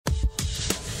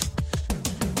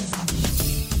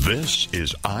This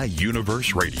is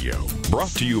iUniverse Radio,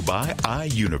 brought to you by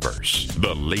iUniverse,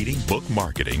 the leading book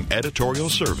marketing, editorial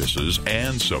services,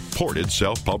 and supported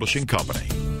self-publishing company.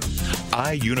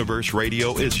 iUniverse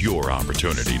Radio is your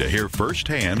opportunity to hear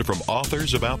firsthand from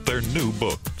authors about their new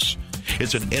books.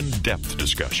 It's an in-depth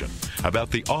discussion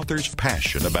about the author's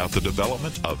passion about the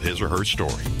development of his or her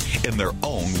story in their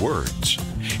own words.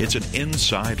 It's an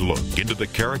inside look into the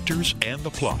characters and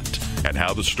the plot and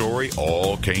how the story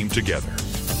all came together.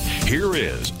 Here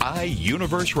is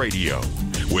iUniverse Radio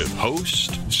with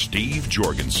host Steve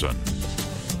Jorgensen.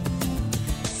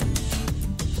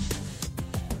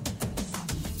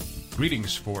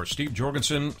 Greetings for Steve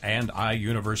Jorgensen and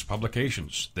iUniverse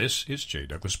Publications. This is J.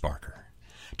 Douglas Barker.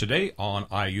 Today on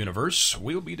iUniverse,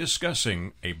 we'll be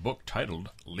discussing a book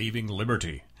titled Leaving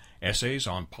Liberty, Essays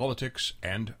on Politics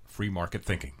and Free Market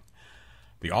Thinking.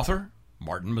 The author,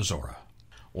 Martin Mazorra.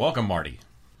 Welcome, Marty.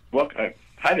 Welcome.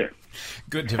 Hi there.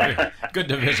 Good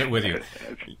to visit with you.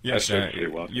 Yes,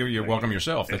 you're welcome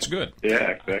yourself. That's good.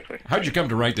 Yeah, exactly. How'd you come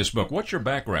to write this book? What's your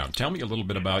background? Tell me a little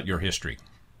bit about your history.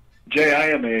 Jay, I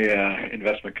am a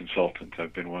investment consultant.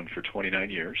 I've been one for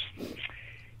 29 years.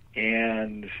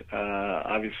 And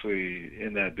obviously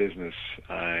in that business,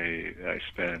 I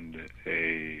spend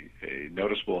a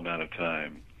noticeable amount of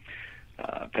time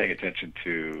paying attention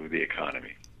to the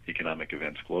economy, economic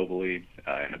events globally.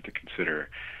 I have to consider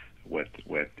what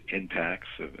impacts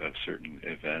of certain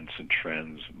events and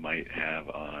trends might have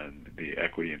on the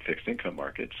equity and fixed income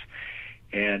markets.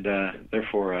 And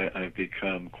therefore, I've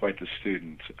become quite the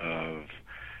student of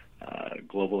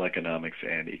global economics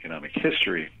and economic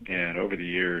history. And over the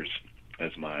years,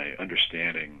 as my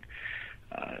understanding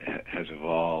has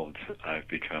evolved, I've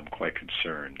become quite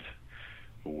concerned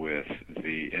with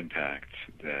the impact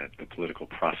that the political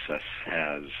process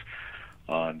has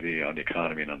on the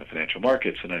economy and on the financial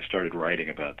markets, and I started writing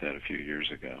about that a few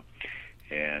years ago.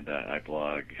 And I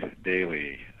blog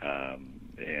daily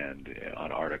and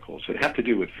on articles that have to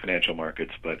do with financial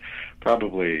markets, but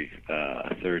probably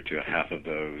a third to a half of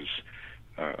those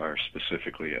are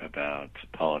specifically about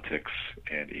politics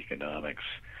and economics,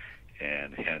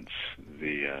 and hence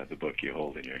the book you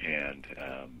hold in your hand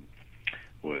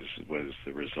was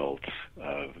the result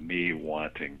of me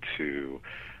wanting to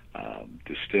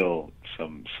distill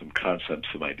some concepts,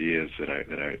 some ideas that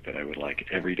I would like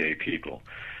everyday people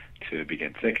to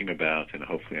begin thinking about and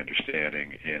hopefully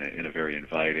understanding in a very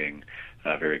inviting,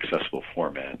 very accessible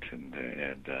format. And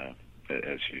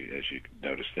as you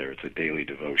notice there, it's a daily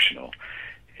devotional.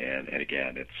 And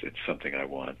again, it's something I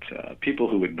want people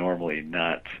who would normally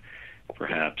not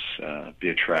perhaps be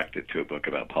attracted to a book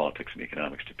about politics and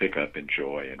economics to pick up,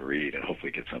 enjoy, and read, and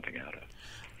hopefully get something out of.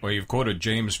 Well, you've quoted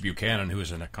James Buchanan, who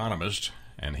is an economist,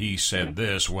 and he said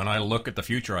this: "When I look at the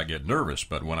future, I get nervous,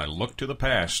 but when I look to the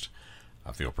past,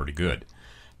 I feel pretty good."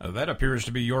 That appears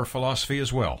to be your philosophy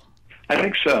as well. I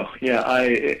think so. Yeah,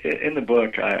 in the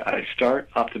book, I start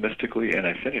optimistically and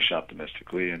I finish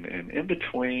optimistically, and in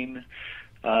between,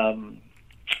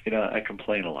 I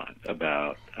complain a lot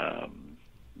about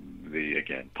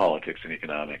politics and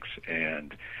economics,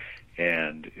 and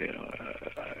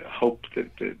I hope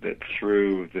that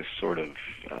through this sort of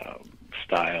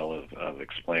style of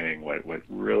explaining what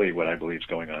I believe is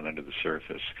going on under the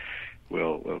surface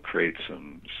will create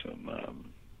some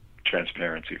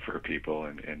transparency for people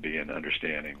and begin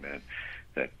understanding that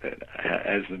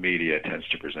as the media tends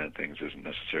to present things isn't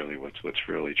necessarily what's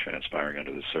really transpiring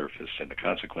under the surface, and the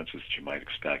consequences that you might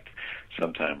expect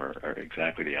sometime are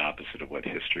exactly the opposite of what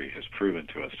history has proven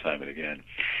to us time and again.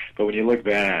 But when you look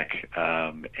back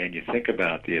and you think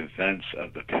about the events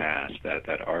of the past,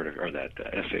 that article or that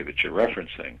essay that you're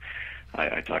referencing,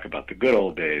 I talk about the good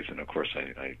old days, and of course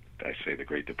I say the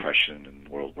Great Depression and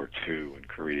World War II and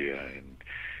Korea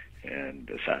and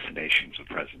assassinations of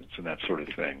presidents and that sort of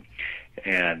thing,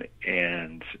 and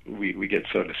we get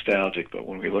so nostalgic. But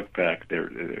when we look back,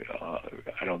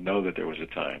 I don't know that there was a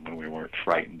time when we weren't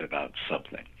frightened about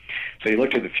something. So you look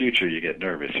to the future, you get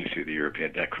nervous. You see the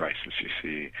European debt crisis. You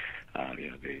see,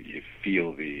 you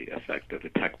feel the effect of the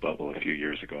tech bubble a few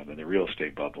years ago, and then the real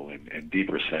estate bubble, and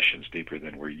deep recessions, deeper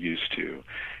than we're used to,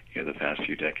 the past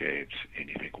few decades. And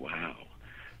you think, wow.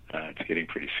 It's getting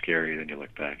pretty scary. Then you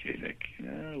look back and you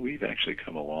think, we've actually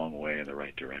come a long way in the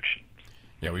right direction.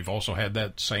 Yeah, we've also had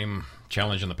that same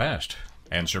challenge in the past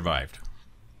and survived.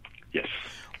 Yes.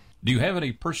 Do you have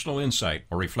any personal insight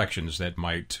or reflections that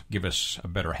might give us a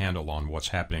better handle on what's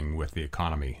happening with the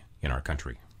economy in our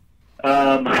country?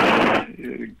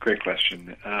 Great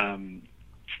question.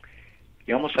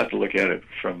 You almost have to look at it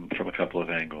from a couple of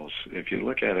angles. If you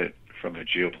look at it from a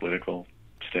geopolitical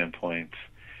standpoint,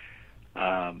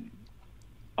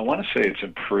 I want to say it's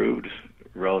improved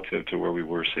relative to where we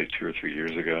were, say, 2 or 3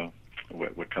 years ago.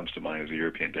 What comes to mind is the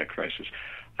European debt crisis.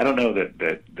 I don't know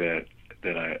that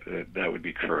would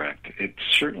be correct. It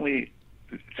certainly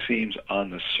seems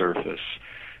on the surface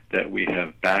that we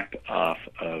have backed off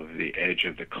of the edge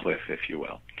of the cliff, if you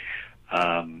will.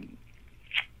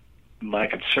 My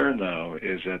concern, though,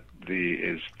 is that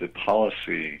the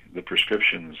policy, the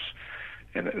prescriptions,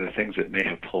 and the things that may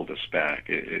have pulled us back.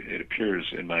 It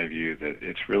appears, in my view, that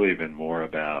it's really been more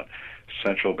about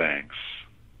central banks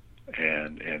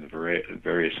and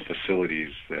various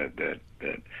facilities that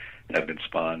have been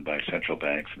spawned by central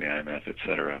banks and the IMF, et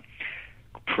cetera,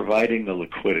 providing the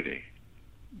liquidity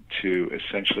to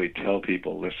essentially tell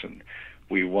people, listen,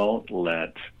 we won't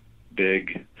let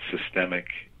big systemic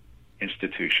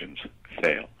institutions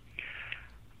fail.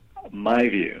 My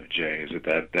view, Jay, is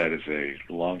that is a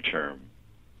long-term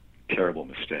terrible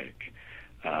mistake.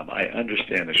 I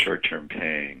understand the short-term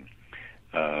pain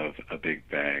of a big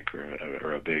bank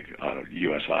or a big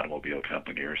U.S. automobile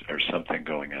company or something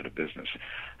going out of business.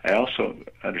 I also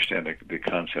understand the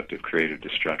concept of creative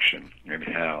destruction and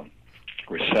how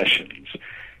recessions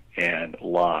and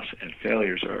loss and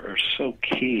failures are so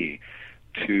key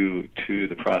to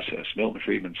the process. Milton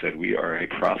Friedman said we are a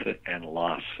profit and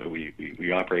loss, so we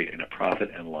operate in a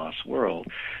profit and loss world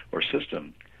or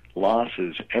system. Loss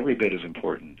is every bit as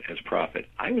important as profit.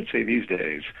 I would say these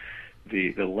days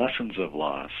the lessons of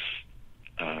loss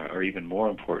are even more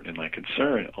important, and my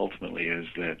concern ultimately is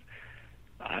that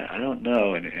I don't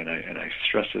know, and I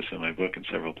stress this in my book in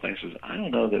several places, I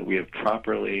don't know that we have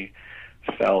properly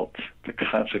felt the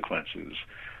consequences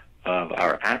of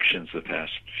our actions the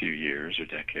past few years or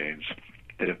decades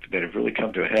that have really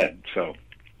come to a head. So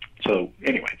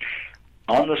anyway,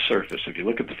 on the surface, if you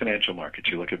look at the financial markets,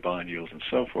 you look at bond yields and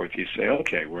so forth, you say,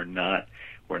 okay, we're not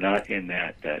in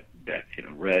that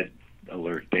red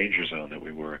alert danger zone that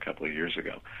we were a couple of years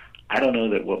ago. I don't know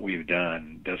that what we've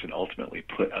done doesn't ultimately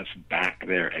put us back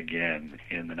there again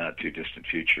in the not too distant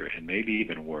future, and maybe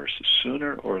even worse.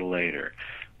 Sooner or later,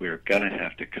 we're going to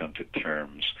have to come to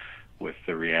terms with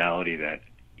the reality that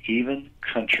even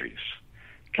countries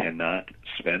cannot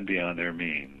spend beyond their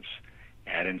means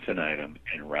ad infinitum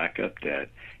and rack up debt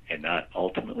and not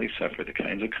ultimately suffer the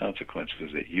kinds of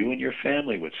consequences that you and your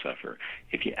family would suffer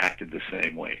if you acted the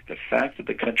same way. The fact that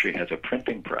the country has a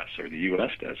printing press, or the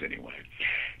U.S. does anyway,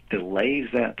 delays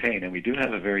that pain, and we do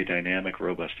have a very dynamic,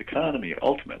 robust economy,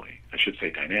 ultimately. I should say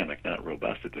dynamic, not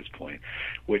robust at this point,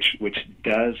 which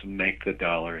does make the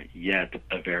dollar yet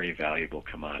a very valuable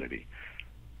commodity.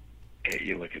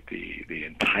 You look at the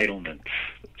entitlement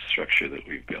structure that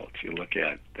we've built. You look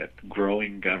at that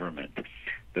growing government.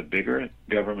 The bigger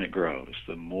government grows,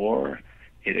 the more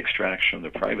it extracts from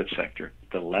the private sector,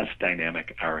 the less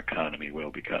dynamic our economy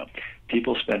will become.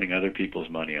 People spending other people's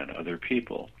money on other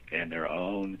people and their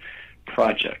own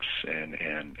projects and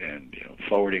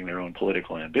forwarding their own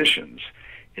political ambitions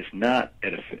is not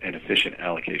an efficient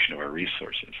allocation of our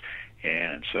resources.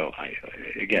 And so,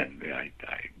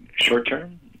 short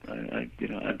term,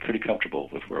 I'm pretty comfortable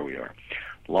with where we are.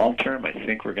 Long term, I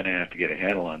think we're going to have to get a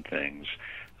handle on things.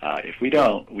 If we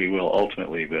don't, we will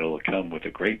ultimately be able to come with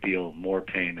a great deal more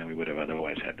pain than we would have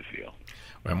otherwise had to feel.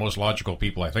 Well, most logical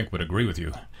people, I think, would agree with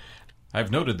you.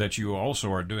 I've noted that you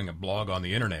also are doing a blog on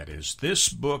the Internet. Is this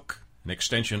book an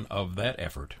extension of that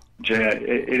effort? Jay,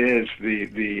 it is.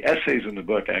 The essays in the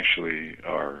book actually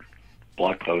are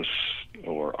blog posts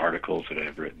or articles that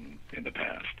I've written in the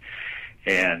past.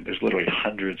 And there's literally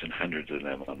hundreds and hundreds of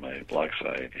them on my blog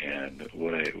site. And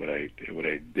what I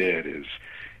did is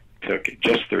took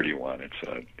just 31.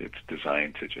 It's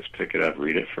designed to just pick it up,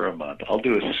 read it for a month. I'll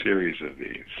do a series of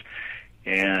these,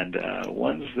 and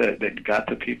ones that got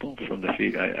to people from the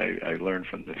feed. I learned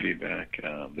from the feedback.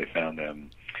 They found them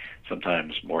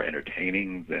sometimes more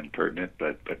entertaining than pertinent,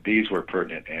 but these were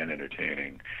pertinent and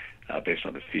entertaining based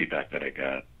on the feedback that I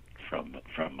got from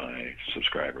my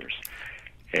subscribers.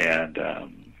 And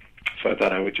so I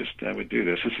thought I would do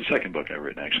this. This is the second book I've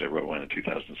written. Actually, I wrote one in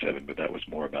 2007, but that was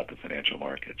more about the financial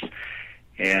markets.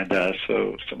 And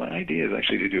so my idea is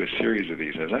actually to do a series of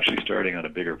these. I was actually starting on a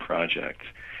bigger project,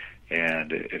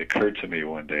 and it occurred to me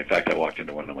one day. In fact, I walked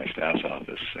into one of my staff's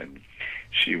office, and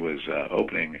she was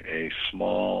opening a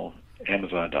small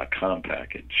Amazon.com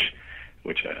package,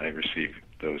 which I receive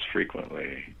those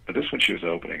frequently. But this one she was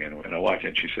opening, and I walked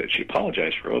in. She said she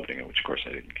apologized for opening it, which of course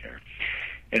I didn't care.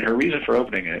 And her reason for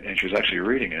opening it, and she was actually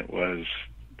reading it, was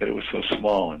that it was so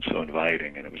small and so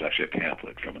inviting, and it was actually a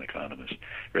pamphlet from an economist,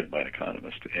 written by an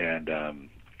economist. And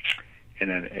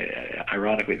then,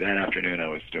 ironically, that afternoon I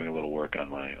was doing a little work on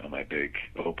my big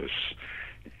opus,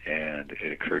 and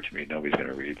it occurred to me nobody's going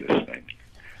to read this thing.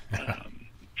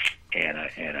 And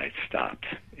I stopped,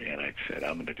 and I said,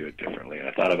 I'm going to do it differently. And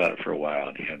I thought about it for a while,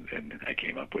 and I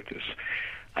came up with this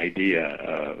idea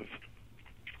of,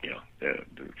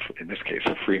 in this case,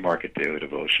 a free market daily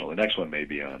devotional. The next one may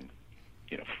be on,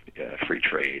 free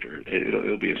trade, or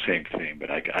it'll be the same thing, but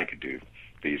I could do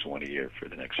these one a year for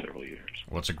the next several years.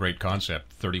 Well, it's a great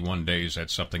concept. 31 days,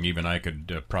 that's something even I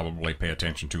could probably pay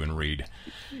attention to and read.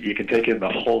 You can take in the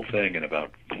whole thing in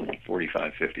about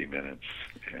 45, 50 minutes,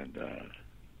 and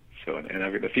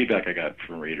the feedback I got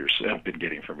from readers, I've been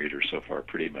getting from readers so far,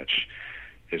 pretty much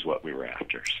is what we were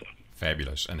after. So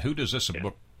fabulous. And who does this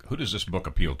book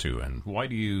appeal to, and why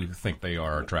do you think they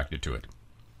are attracted to it?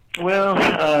 Well,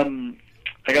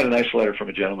 I got a nice letter from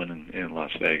a gentleman in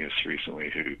Las Vegas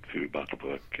recently who bought the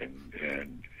book,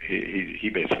 and he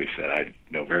basically said, I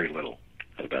know very little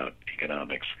about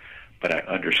economics, but I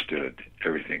understood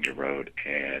everything you wrote,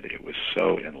 and it was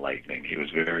so enlightening. He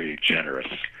was very generous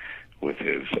with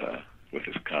his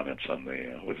comments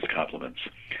with his compliments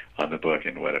on the book,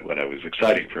 and what was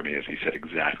exciting for me is he said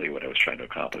exactly what I was trying to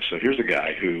accomplish. So here's a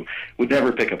guy who would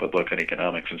never pick up a book on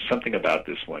economics, and something about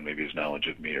this one, maybe his knowledge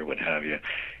of me or what have you,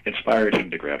 inspired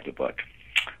him to grab the book.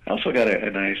 I also got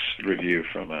a nice review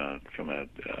from a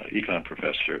econ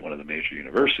professor at one of the major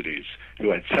universities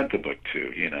who I'd sent the book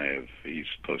to. He's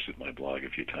posted my blog a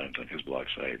few times on his blog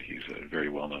site. He's a very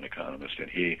well-known economist, and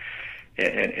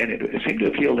it seemed to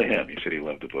appeal to him. He said he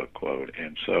loved the book, quote.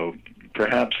 And so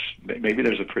perhaps maybe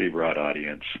there's a pretty broad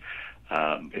audience.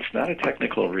 It's not a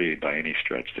technical read by any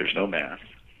stretch. There's no math.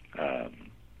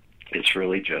 It's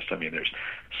really just, there's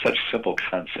such simple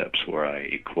concepts where I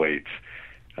equate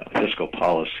fiscal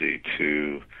policy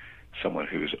to someone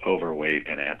who's overweight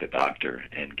and at the doctor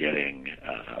and getting,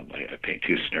 I paint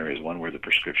two scenarios, one where the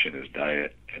prescription is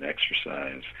diet and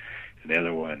exercise, and the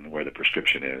other one where the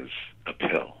prescription is a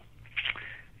pill.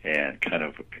 And kind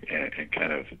of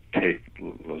take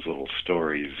those little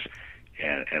stories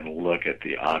and look at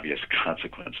the obvious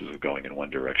consequences of going in one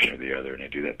direction or the other, and I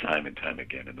do that time and time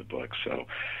again in the book. So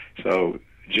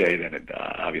Jay, then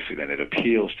it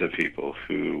appeals to people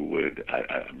who would,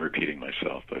 I'm repeating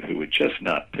myself, but who would just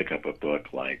not pick up a book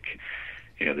like,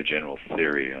 the general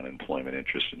theory on employment,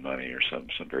 interest, and money, or some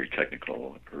very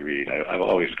technical read. I've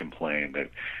always complained that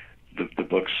the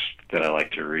books that I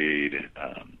like to read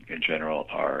in general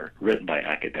are written by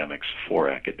academics for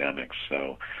academics.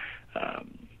 So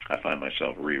I find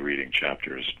myself rereading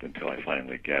chapters until I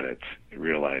finally get it,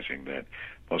 realizing that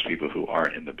most people who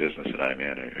aren't in the business that I'm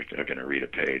in are going to read a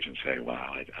page and say,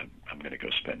 wow, I'm going to go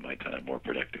spend my time more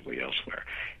productively elsewhere.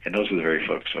 And those are the very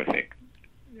folks who I think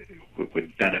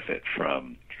would benefit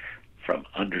from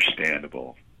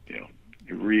understandable,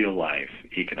 real-life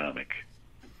economic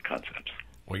concepts.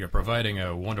 Well, you're providing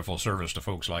a wonderful service to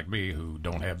folks like me who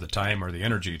don't have the time or the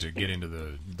energy to get into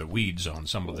the weeds on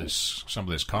some of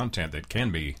this content that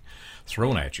can be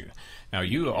thrown at you. Now,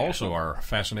 you also are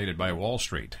fascinated by Wall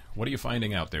Street. What are you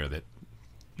finding out there that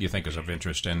you think is of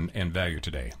interest and value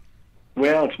today?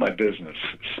 Well, it's my business,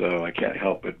 so I can't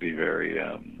help but be very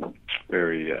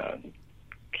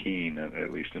keen,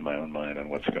 at least in my own mind, on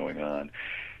what's going on.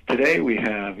 Today we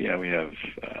have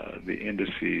the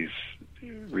indices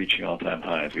reaching all-time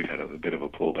highs. We've had a bit of a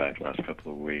pullback the last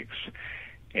couple of weeks,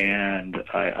 and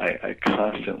I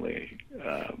constantly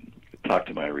talk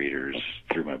to my readers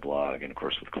through my blog and, of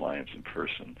course, with clients in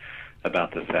person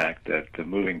about the fact that the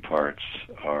moving parts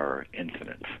are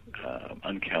infinite,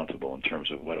 uncountable in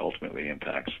terms of what ultimately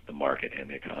impacts the market and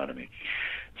the economy.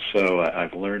 So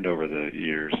I've learned over the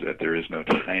years that there is no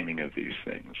timing of these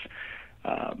things.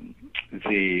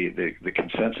 The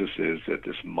consensus is that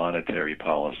this monetary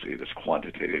policy, this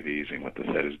quantitative easing, what the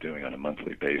Fed is doing on a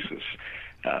monthly basis,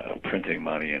 printing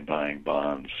money and buying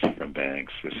bonds from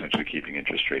banks, essentially keeping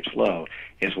interest rates low,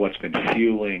 is what's been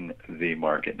fueling the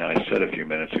market. Now, I said a few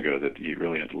minutes ago that you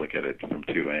really have to look at it from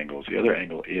two angles. The other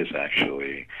angle is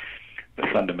actually the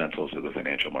fundamentals of the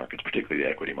financial markets, particularly the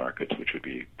equity markets, which would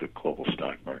be the global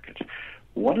stock markets.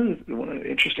 One of the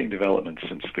interesting developments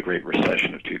since the Great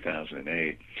Recession of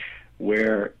 2008,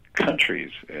 where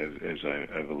countries, as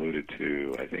I've alluded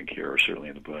to, I think here, or certainly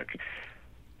in the book,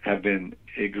 have been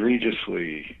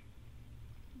egregiously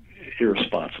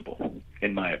irresponsible,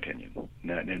 in my opinion.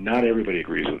 And not everybody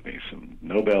agrees with me. Some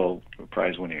Nobel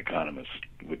Prize-winning economists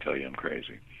would tell you I'm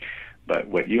crazy. But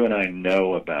what you and I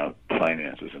know about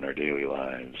finances in our daily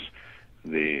lives,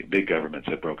 the big governments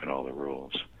have broken all the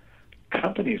rules.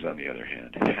 Companies, on the other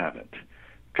hand, haven't.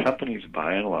 Companies,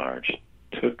 by and large,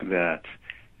 took that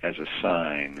as a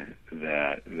sign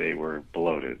that they were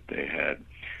bloated. They had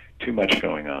too much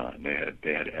going on.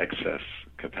 They had excess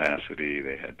capacity.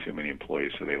 They had too many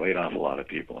employees, so they laid off a lot of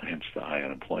people, hence the high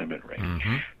unemployment rate.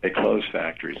 Mm-hmm. They closed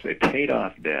factories. They paid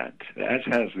off debt, as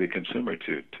has the consumer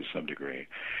to some degree.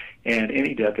 And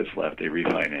any debt that's left, they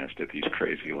refinanced at these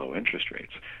crazy low interest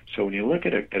rates. So when you look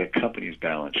at a company's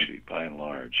balance sheet, by and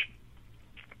large,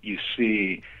 you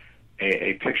see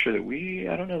a picture that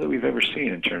I don't know that we've ever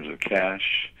seen in terms of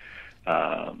cash,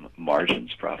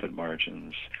 margins, profit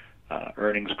margins,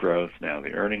 earnings growth. Now,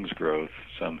 the earnings growth,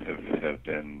 some have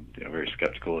been very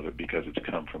skeptical of it because it's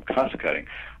come from cost cutting.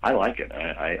 I like it.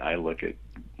 I look at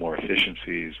more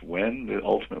efficiencies when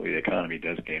ultimately the economy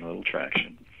does gain a little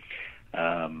traction.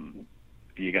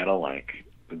 You got to like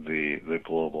the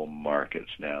global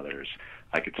markets. Now,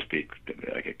 I could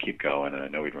keep going, and I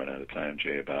know we'd run out of time,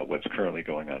 Jay, about what's currently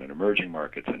going on in emerging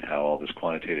markets and how all this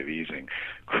quantitative easing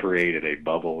created a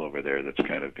bubble over there that's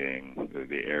kind of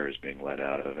the air is being let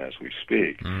out of as we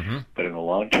speak. Mm-hmm. But in the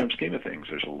long-term scheme of things,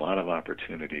 there's a lot of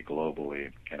opportunity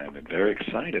globally, and I'm very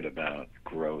excited about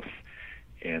growth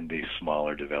in the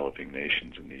smaller developing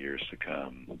nations in the years to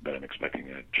come. But I'm expecting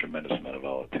a tremendous amount of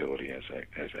volatility as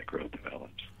that growth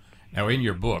develops. Now, in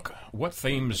your book, what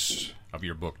themes of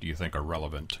your book do you think are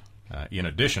relevant, in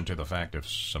addition to the fact of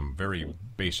some very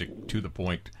basic,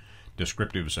 to-the-point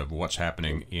descriptives of what's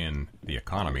happening in the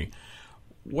economy?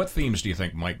 What themes do you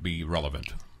think might be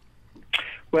relevant?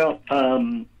 Well,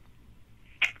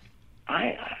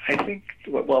 I think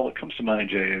what comes to mind,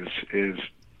 Jay, is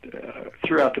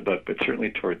throughout the book, but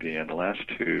certainly toward the end, the last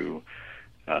two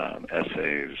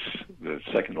essays, the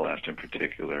second to last in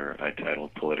particular, I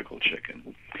titled Political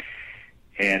Chicken.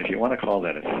 And if you want to call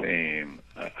that a theme,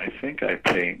 I think I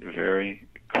paint very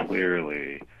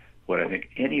clearly what I think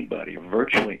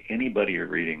virtually anybody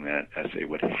reading that essay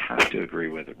would have to agree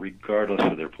with, regardless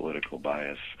of their political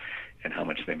bias and how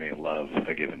much they may love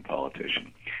a given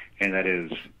politician. And that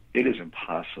is, it is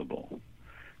impossible,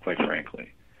 quite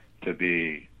frankly, to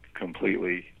be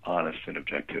completely honest and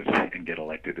objective and get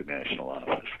elected to national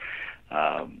office.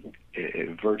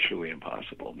 Virtually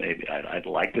impossible. Maybe I'd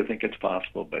like to think it's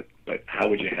possible, but how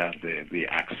would you have the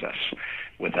access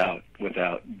without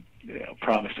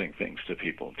promising things to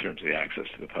people in terms of the access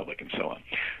to the public and so on?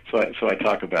 So I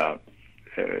talk about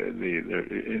with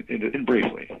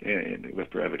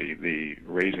brevity, the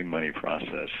raising money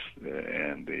process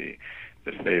and the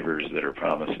favors that are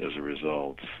promised as a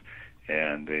result.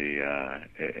 And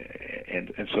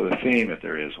so the theme, if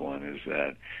there is one, is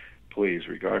that please,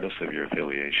 regardless of your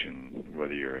affiliation,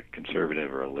 whether you're a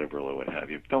conservative or a liberal or what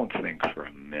have you, don't think for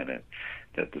a minute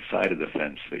that the side of the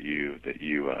fence that you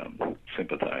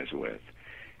sympathize with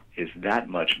is that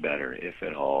much better, if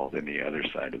at all, than the other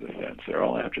side of the fence. They're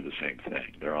all after the same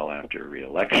thing. They're all after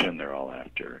re-election. They're all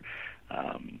after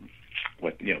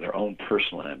their own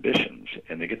personal ambitions,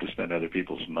 and they get to spend other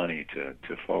people's money to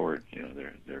forward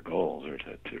their goals or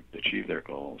to achieve their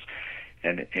goals,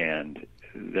 and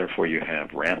therefore you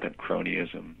have rampant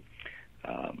cronyism.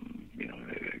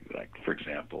 Like for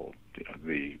example,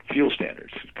 the fuel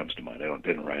standards comes to mind. I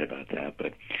didn't write about that,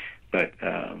 but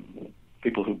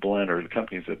people who blend, or the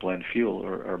companies that blend fuel,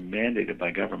 are mandated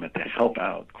by government to help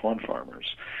out corn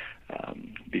farmers.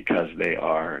 Because they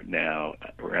are now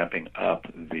ramping up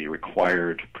the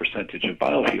required percentage of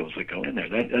biofuels that go in there.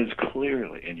 That is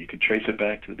clearly, and you can trace it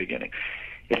back to the beginning.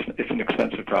 It's an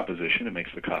expensive proposition. It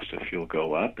makes the cost of fuel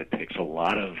go up. It takes a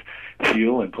lot of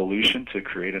fuel and pollution to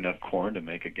create enough corn to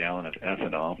make a gallon of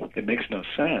ethanol. It makes no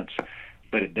sense,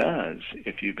 but it does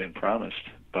if you've been promised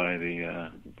by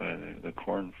the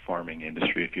corn farming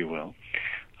industry, if you will,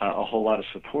 a whole lot of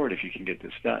support if you can get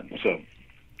this done. So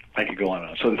I could go on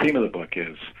and on. So the theme of the book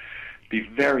is be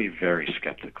very, very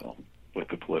skeptical with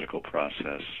the political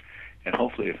process, and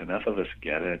hopefully if enough of us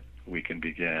get it, we can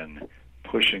begin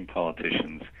pushing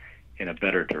politicians in a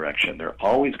better direction. They're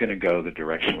always going to go the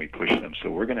direction we push them, so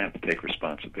we're going to have to take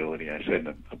responsibility. I said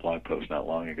in a blog post not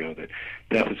long ago that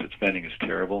deficit spending is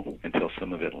terrible until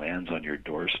some of it lands on your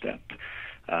doorstep.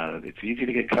 It's easy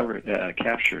to get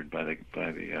captured by the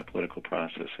political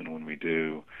process, and when we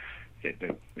do,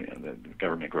 the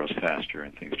government grows faster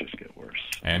and things just get worse.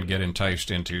 And get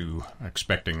enticed into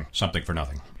expecting something for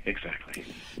nothing. Exactly.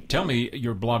 Tell me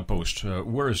your blog post.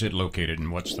 Where is it located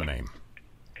and what's the name?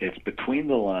 It's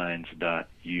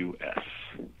betweenthelines.us.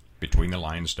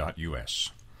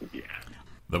 Betweenthelines.us. Yeah.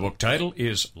 The book title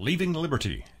is Leaving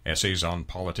Liberty, Essays on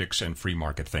Politics and Free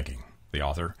Market Thinking. The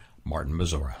author, Martin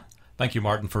Mazorra. Thank you,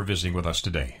 Martin, for visiting with us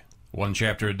today. One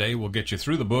chapter a day will get you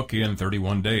through the book in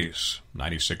 31 days,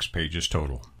 96 pages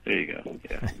total. There you go.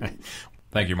 Yeah.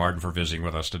 Thank you, Martin, for visiting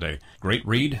with us today. Great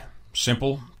read,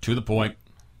 simple, to the point,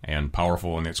 and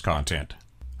powerful in its content.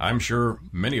 I'm sure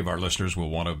many of our listeners will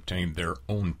want to obtain their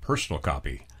own personal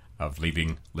copy of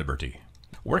Leaving Liberty.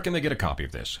 Where can they get a copy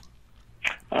of this?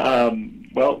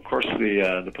 Well, of course,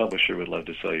 the publisher would love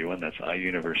to sell you one. That's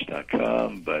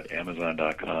iUniverse.com, but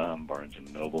Amazon.com,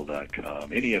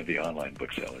 BarnesandNoble.com, any of the online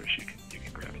booksellers, you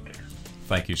can grab it there.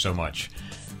 Thank you so much.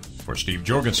 For Steve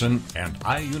Jorgensen and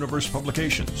iUniverse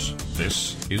Publications,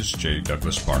 this is J.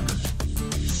 Douglas Parker.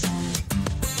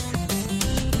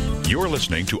 You're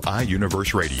listening to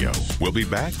iUniverse Radio. We'll be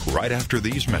back right after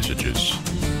these messages.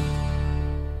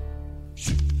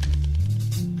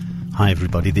 Hi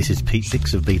everybody, this is Pete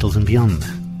Dix of Beatles and Beyond.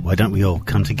 Why don't we all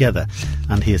come together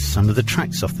and hear some of the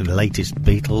tracks off the latest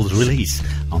Beatles release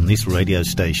on this radio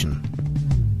station.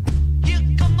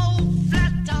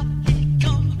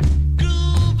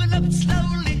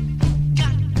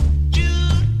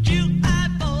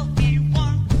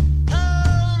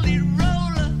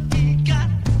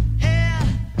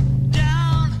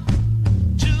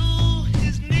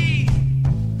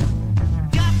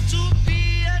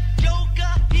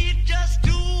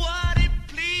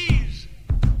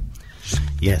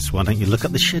 Yes, why don't you look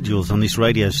up the schedules on this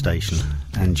radio station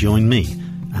and join me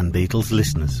and Beatles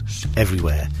listeners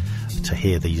everywhere to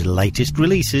hear these latest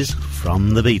releases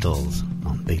from the Beatles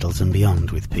on Beatles and Beyond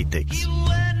with Pete Dix.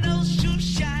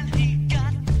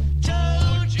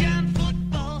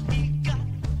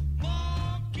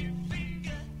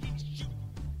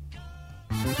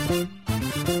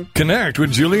 Connect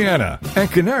with Juliana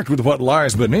and connect with what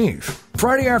lies beneath.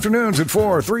 Friday afternoons at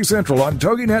 4, 3 Central on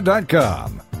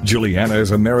TogiNet.com. Juliana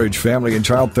is a marriage, family, and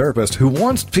child therapist who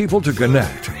wants people to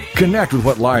connect. Connect with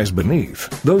what lies beneath,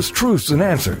 those truths and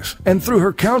answers. And through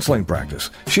her counseling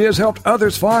practice, she has helped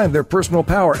others find their personal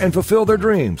power and fulfill their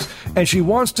dreams. And she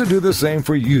wants to do the same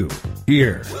for you.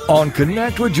 Here on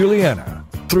Connect with Juliana.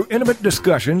 Through intimate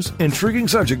discussions, intriguing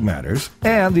subject matters,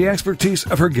 and the expertise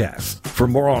of her guests. For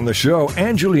more on the show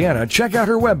and Juliana, check out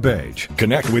her webpage,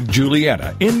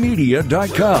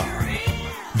 connectwithjulianainmedia.com.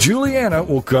 Juliana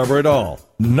will cover it all.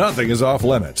 Nothing is off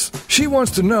limits. She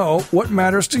wants to know what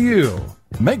matters to you.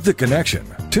 Make the connection.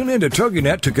 Tune into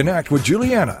TogiNet to connect with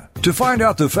Juliana to find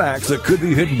out the facts that could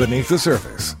be hidden beneath the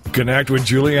surface. Connect with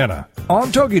Juliana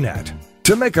on TogiNet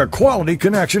to make a quality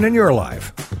connection in your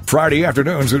life. Friday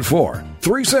afternoons at 4,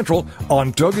 3 Central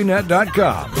on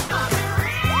TogiNet.com.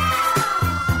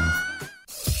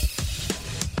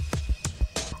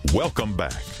 Welcome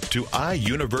back to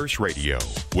iUniverse Radio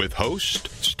with host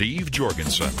Steve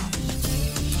Jorgensen.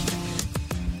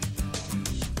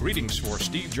 Greetings for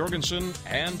Steve Jorgensen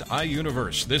and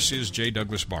iUniverse. This is J.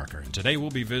 Douglas Parker, and today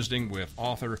we'll be visiting with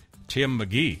author Tim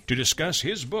McGee to discuss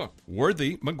his book,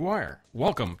 Worthy McGuire.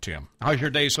 Welcome, Tim. How's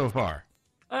your day so far?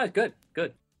 Good.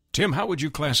 Tim, how would you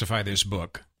classify this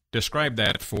book? Describe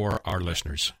that for our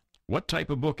listeners. What type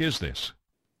of book is this?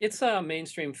 It's a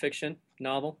mainstream fiction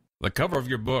novel. The cover of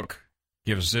your book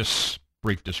gives this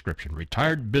brief description.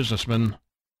 Retired businessman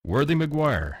Worthy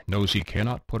McGuire knows he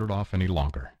cannot put it off any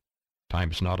longer.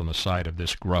 Time is not on the side of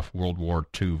this gruff World War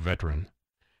II veteran,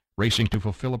 racing to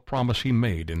fulfill a promise he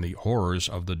made in the horrors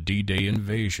of the D-Day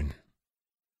invasion,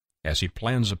 as he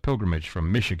plans a pilgrimage from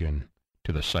Michigan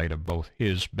to the site of both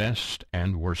his best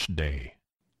and worst day.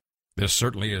 This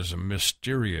certainly is a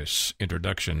mysterious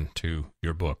introduction to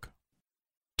your book.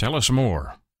 Tell us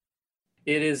more.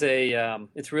 It is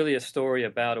it's really a story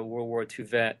about a World War II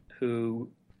vet who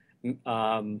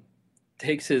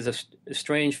takes his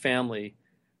estranged family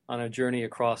on a journey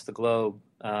across the globe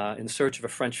in search of a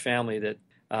French family that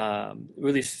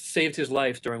really saved his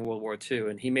life during World War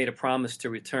II. And he made a promise to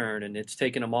return, and it's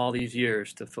taken him all these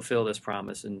years to fulfill this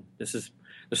promise. And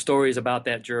the story is about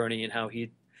that journey and how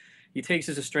he takes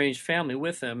his estranged family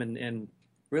with him and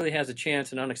really has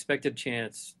an unexpected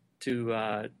chance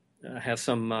to have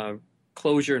some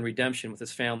closure and redemption with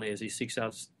his family as he seeks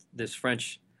out this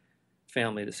French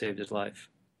family that saved his life.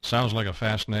 Sounds like a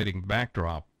fascinating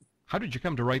backdrop. How did you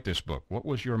come to write this book? What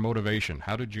was your motivation?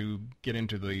 How did you get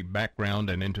into the background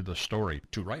and into the story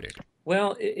to write it?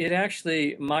 Well, it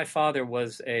actually, my father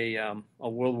was a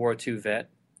World War II vet,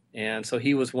 and so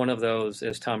he was one of those,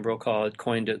 as Tom Brokaw had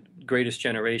coined it, greatest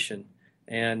generation.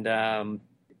 And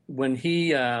when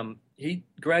he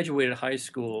graduated high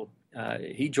school,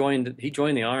 he joined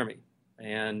the Army,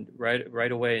 and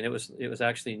right away, and it was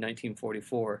actually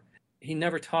 1944. He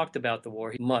never talked about the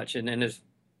war much, and as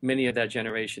many of that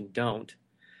generation don't.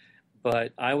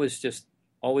 But I was just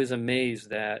always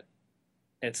amazed that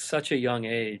at such a young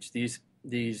age, these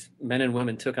men and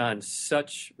women took on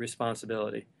such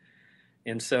responsibility.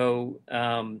 And so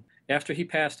after he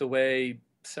passed away,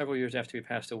 several years after he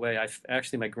passed away,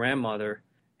 my grandmother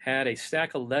had a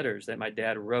stack of letters that my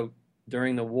dad wrote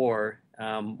during the war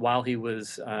while he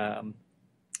was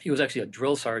actually a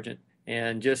drill sergeant,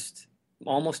 and just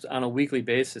almost on a weekly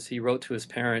basis, he wrote to his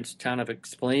parents kind of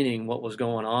explaining what was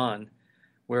going on,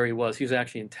 where he was. He was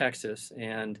actually in Texas,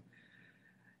 and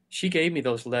she gave me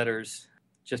those letters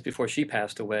just before she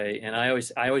passed away, and I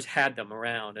always had them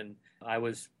around. And I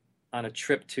was on a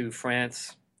trip to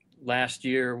France last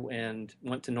year and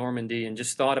went to Normandy and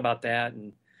just thought about that,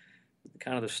 and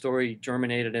kind of the story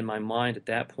germinated in my mind at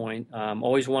that point.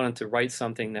 Always wanted to write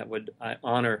something that would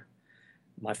honor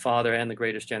my father and the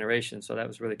greatest generation. So that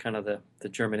was really kind of the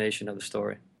germination of the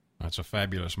story. That's a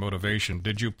fabulous motivation.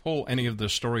 Did you pull any of the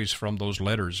stories from those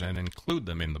letters and include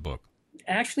them in the book?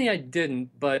 Actually, I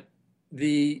didn't, but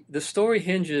the story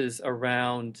hinges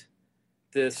around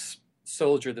this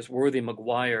soldier, this worthy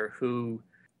McGuire, who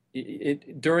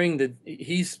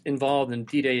he's involved in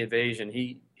D-Day evasion.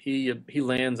 He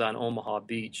lands on Omaha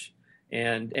Beach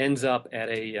and ends up at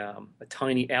a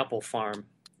tiny apple farm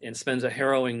and spends a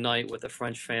harrowing night with a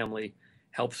French family,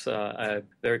 helps a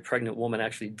very pregnant woman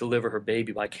actually deliver her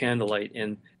baby by candlelight.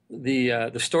 And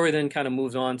the story then kind of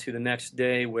moves on to the next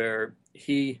day, where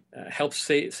he helps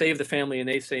save the family and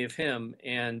they save him,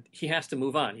 and he has to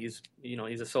move on. He's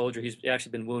a soldier. He's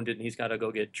actually been wounded and he's got to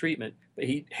go get treatment. But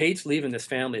he hates leaving this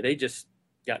family. They just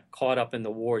got caught up in the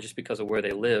war just because of where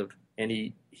they live. And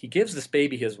he gives this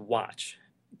baby his watch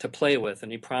to play with,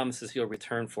 and he promises he'll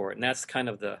return for it. And that's kind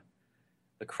of the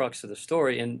crux of the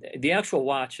story. And the actual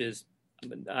watch is,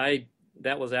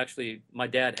 that was actually, my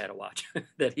dad had a watch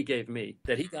that he gave me,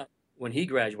 that he got when he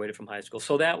graduated from high school.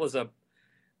 So that was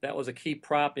a key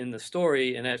prop in the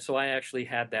story. And so I actually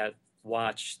had that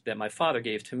watch that my father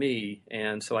gave to me.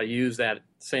 And so I used that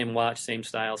same watch, same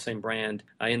style, same brand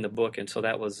in the book. And so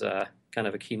that was kind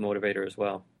of a key motivator as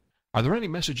well. Are there any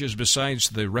messages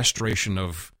besides the restoration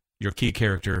of your key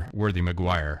character, Worthy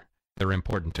McGuire, that are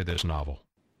important to this novel?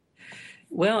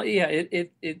 Well, yeah,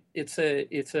 it's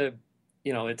a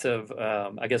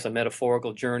I guess a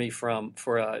metaphorical journey for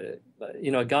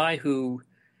a guy who,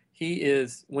 he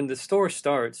is, when the story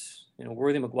starts,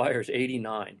 Worthy McGuire is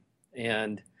 89,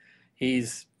 and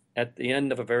he's at the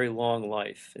end of a very long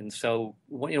life. And so,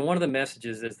 one of the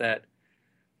messages is that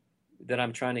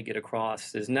I'm trying to get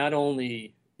across is, not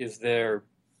only is there,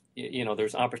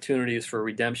 there's opportunities for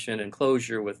redemption and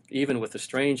closure even with the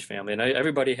strange family, and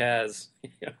everybody has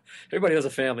a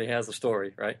family, has a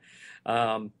story, right?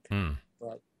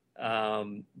 But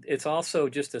it's also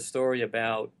just a story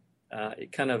about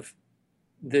kind of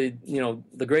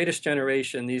the greatest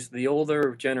generation. The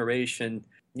older generation,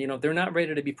 they're not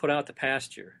ready to be put out to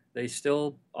pasture. They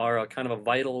still are a kind of a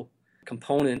vital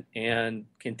component and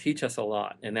can teach us a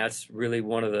lot. And that's really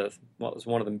one of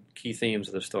the key themes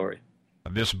of the story.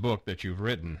 This book that you've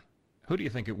written, who do you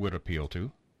think it would appeal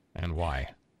to, and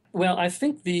why? Well, I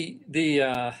think the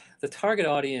target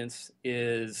audience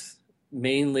is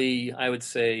mainly, I would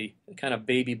say, kind of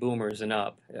baby boomers and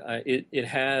up. It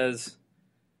has,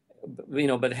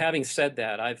 but having said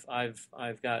that,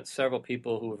 I've got several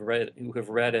people who have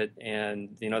read it,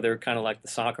 and they're kind of like the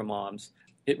soccer moms.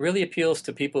 It really appeals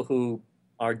to people who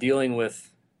are dealing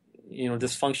with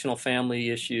dysfunctional family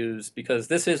issues, because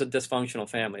this is a dysfunctional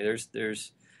family.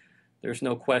 There's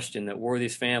no question that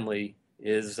Worthy's family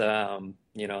is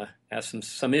has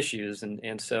some issues,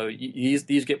 and so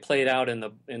these get played out in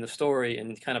the story,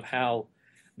 and kind of how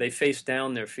they face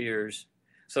down their fears.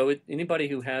 So anybody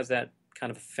who has that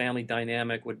kind of family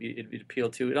dynamic would appeal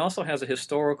to. It also has a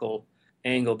historical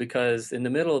angle, because in the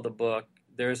middle of the book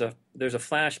there's a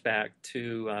flashback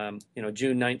to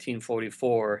June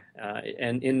 1944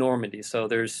 and in Normandy. So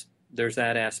there's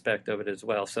that aspect of it as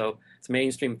well. So it's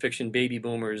mainstream fiction. Baby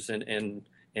boomers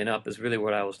and up is really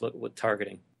what I was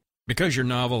targeting. Because your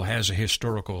novel has a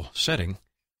historical setting,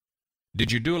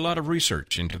 did you do a lot of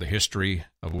research into the history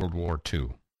of World War II?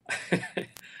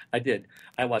 I did.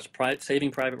 I watched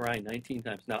Saving Private Ryan 19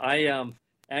 times. Now, I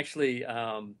actually,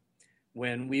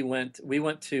 when we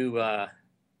went to,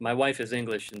 my wife is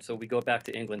English, and so we go back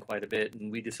to England quite a bit,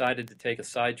 and we decided to take a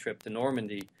side trip to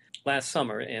Normandy last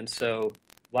summer. And so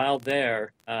while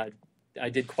there, I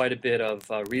did quite a bit of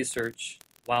research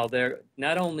while there.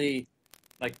 Not only,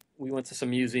 like, we went to some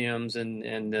museums and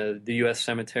the U.S.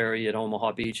 Cemetery at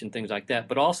Omaha Beach and things like that,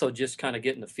 but also just kind of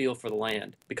getting the feel for the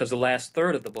land, because the last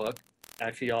third of the book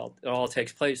actually it all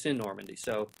takes place in Normandy.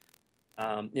 So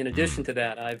in addition to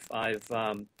that,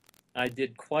 I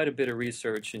did quite a bit of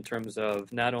research in terms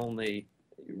of not only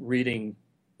reading,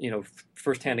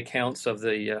 firsthand accounts of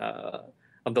the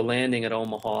landing at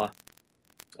Omaha,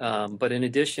 But in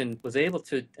addition, was able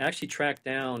to actually track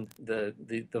down the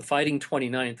Fighting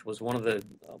 29th was one of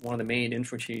the main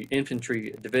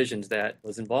infantry divisions that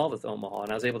was involved with Omaha,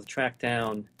 and I was able to track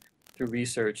down through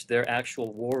research their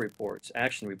actual war reports,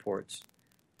 action reports,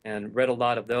 and read a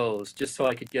lot of those just so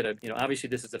I could get obviously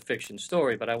this is a fiction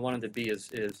story, but I wanted to be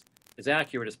as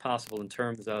accurate as possible in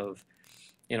terms of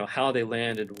how they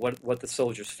landed, what the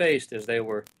soldiers faced as they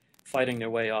were fighting their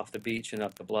way off the beach and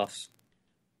up the bluffs.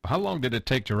 How long did it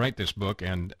take to write this book,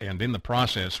 and in the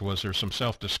process, was there some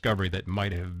self-discovery that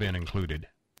might have been included?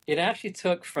 It actually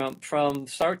took from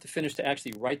start to finish to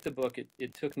actually write the book.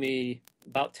 It took me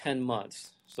about 10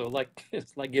 months. So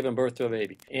it's like giving birth to a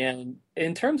baby. And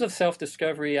in terms of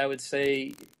self-discovery, I would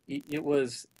say it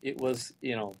was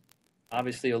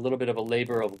obviously a little bit of a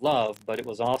labor of love, but it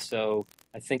was also,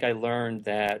 I think I learned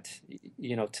that,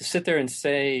 to sit there and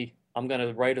say, I'm going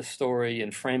to write a story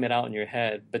and frame it out in your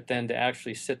head, but then to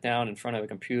actually sit down in front of a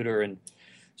computer and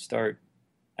start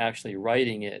actually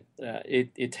writing it,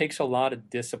 it takes a lot of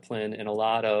discipline and a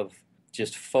lot of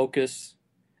just focus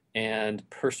and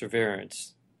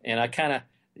perseverance. And I kind of,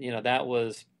 that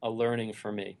was a learning for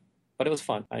me, but it was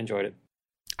fun. I enjoyed it.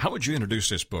 How would you introduce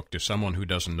this book to someone who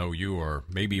doesn't know you or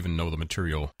maybe even know the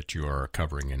material that you are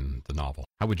covering in the novel?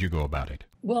 How would you go about it?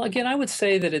 Well, again, I would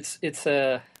say that it's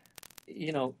a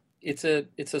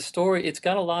story. It's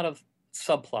got a lot of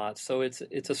subplots. So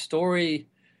it's a story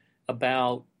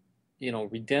about,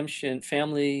 redemption,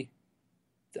 family,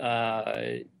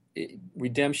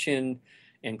 redemption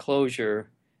and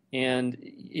closure. And,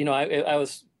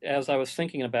 as I was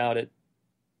thinking about it,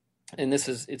 and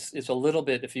it's a little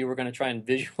bit, if you were going to try and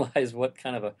visualize what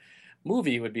kind of a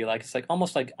movie it would be like, it's like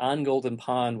almost like On Golden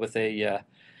Pond with a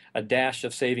dash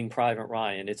of Saving Private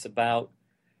Ryan. It's about,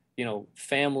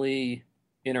 family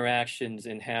interactions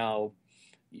and how,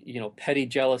 petty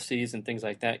jealousies and things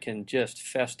like that can just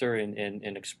fester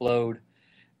and explode.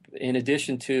 In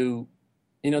addition to,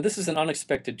 this is an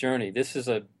unexpected journey. This is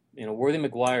Worthy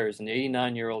McGuire is an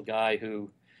 89-year-old guy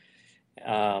who,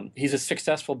 he's a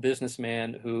successful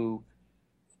businessman who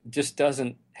just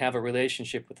doesn't have a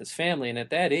relationship with his family. And at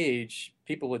that age,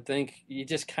 people would think you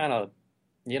just kind of,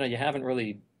 you haven't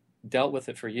really dealt with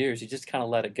it for years. You just kind of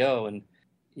let it go. And,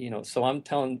 so I'm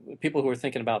telling people who are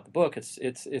thinking about the book, it's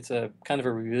a kind of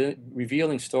a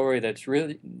revealing story that's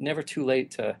really never too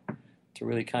late to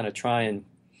really kind of try and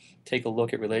take a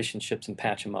look at relationships and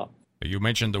patch them up. You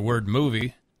mentioned the word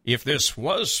movie. If this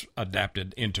was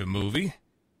adapted into movie,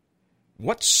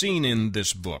 what scene in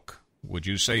this book would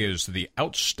you say is the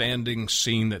outstanding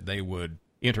scene that they would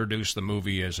introduce the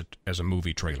movie as a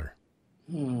movie trailer?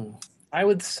 I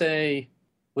would say,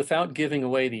 without giving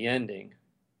away the ending,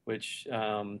 which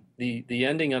the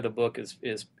ending of the book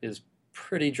is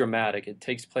pretty dramatic. It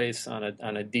takes place on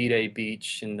a D-Day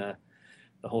beach, and the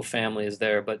whole family is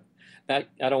there. But that,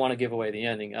 I don't want to give away the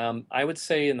ending. I would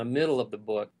say in the middle of the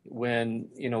book, when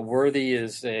Worthy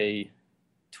is a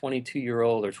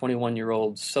 22-year-old or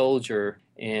 21-year-old soldier,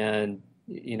 and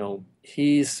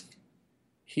he's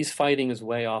fighting his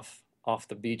way off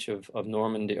the beach of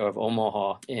Normandy, of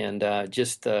Omaha, and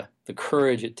just the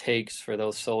courage it takes for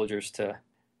those soldiers to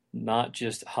not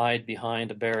just hide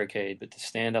behind a barricade, but to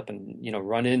stand up and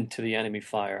run into the enemy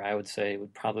fire, I would say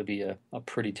would probably be a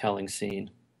pretty telling scene.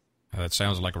 That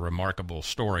sounds like a remarkable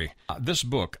story. This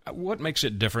book, what makes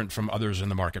it different from others in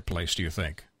the marketplace, do you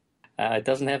think? It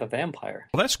doesn't have a vampire.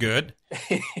 Well, that's good.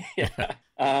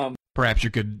 Yeah. Perhaps you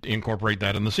could incorporate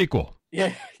that in the sequel.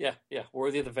 Yeah.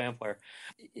 Worthy of the Vampire.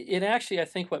 It actually, I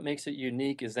think what makes it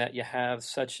unique is that you have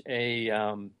such a,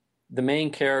 the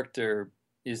main character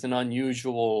is an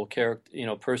unusual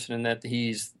character, person in that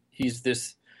he's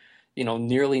this,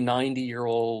 nearly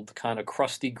 90-year-old kind of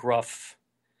crusty, gruff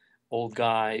old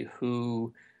guy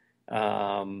who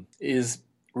is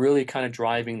really kind of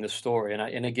driving the story.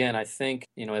 And again, I think,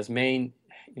 as main,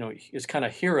 as kind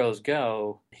of heroes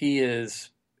go, he is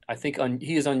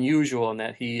unusual in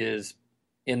that he is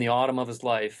in the autumn of his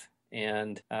life,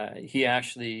 and he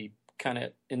actually kind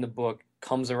of in the book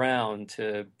comes around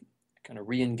to kind of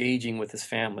re-engaging with his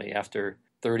family after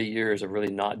 30 years of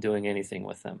really not doing anything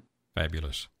with them.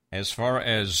 Fabulous. As far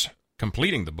as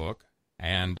completing the book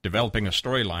and developing a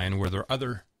storyline, were there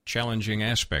other challenging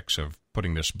aspects of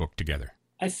putting this book together?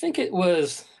 I think it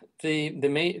was the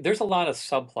main. There's a lot of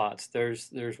subplots.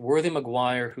 There's Worthy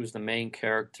McGuire, who's the main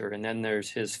character, and then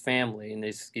there's his family, and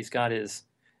he's got his,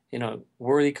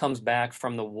 Worthy comes back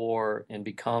from the war and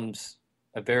becomes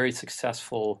a very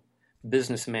successful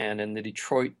businessman in the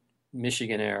Detroit,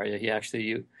 Michigan area. He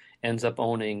actually ends up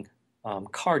owning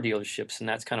car dealerships, and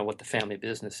that's kind of what the family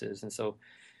business is. And so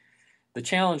the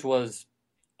challenge was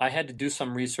I had to do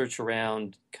some research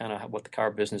around kind of what the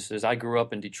car business is. I grew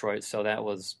up in Detroit, so that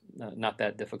was not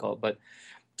that difficult. But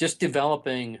just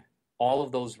developing all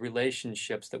of those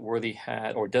relationships that Worthy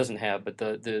had or doesn't have, but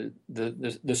the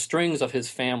strings of his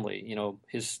family. You know,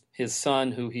 his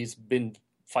son, who he's been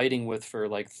fighting with for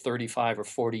like 35 or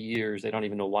 40 years. They don't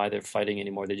even know why they're fighting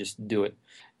anymore. They just do it.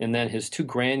 And then his 2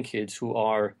 grandkids, who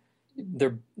are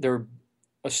they're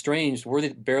estranged. Worthy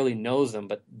barely knows them,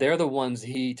 but they're the ones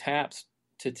he taps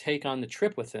to take on the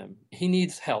trip with him. He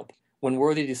needs help. When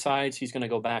Worthy decides he's going to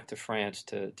go back to France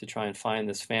to try and find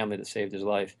this family that saved his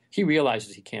life, he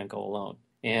realizes he can't go alone.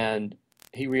 And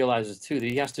he realizes, too, that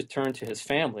he has to turn to his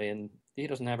family, and he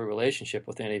doesn't have a relationship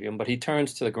with any of them, but he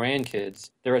turns to the grandkids,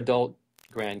 their adult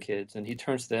grandkids, and he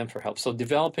turns to them for help. So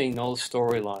developing those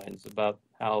storylines about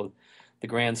how the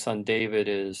grandson David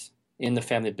is in the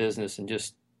family business and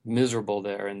just miserable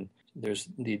there, and there's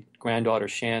the granddaughter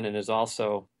Shannon is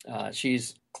also,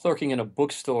 she's clerking in a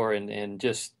bookstore and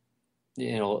just,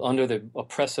 you know, under the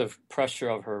oppressive pressure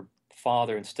of her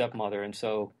father and stepmother. And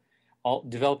so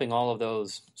developing all of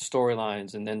those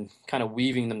storylines and then kind of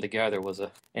weaving them together was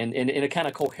in a kind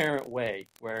of coherent way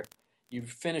where you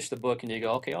finish the book and you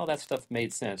go, okay, all that stuff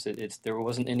made sense. There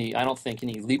wasn't I don't think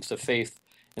any leaps of faith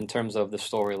in terms of the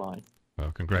storyline.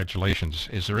 Well, congratulations.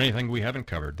 Is there anything we haven't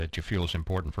covered that you feel is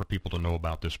important for people to know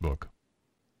about this book?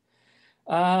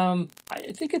 I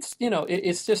think it's, you know,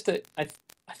 it's just I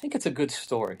think it's a good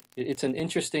story. It's an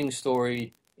interesting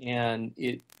story, and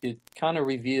it kind of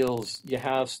reveals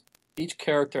each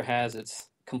character has its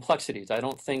complexities. I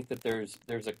don't think that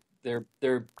there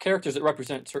are characters that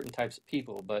represent certain types of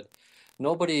people, but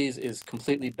nobody is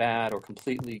completely bad or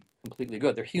completely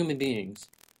good. They're human beings.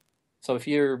 So if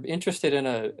you're interested in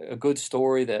a good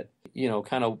story that, you know,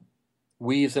 kind of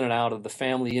weaves in and out of the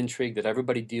family intrigue that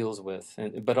everybody deals with,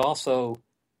 but also,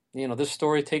 you know, this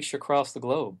story takes you across the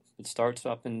globe. It starts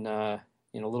up in a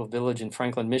little village in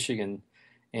Franklin, Michigan,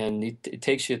 and it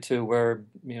takes you to where,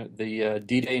 you know, the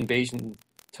D-Day invasion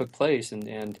took place,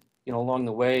 and you know, along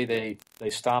the way they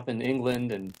stop in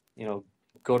England and, you know,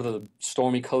 go to the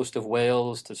stormy coast of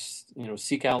Wales to, you know,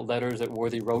 seek out letters that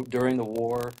Worthy wrote during the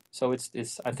war. So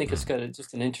I think it's got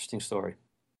just an interesting story.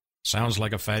 Sounds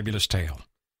like a fabulous tale.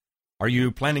 Are you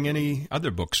planning any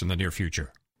other books in the near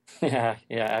future? Yeah,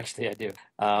 actually I do.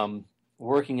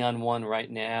 Working on one right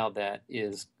now that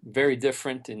is very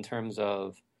different in terms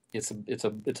of it's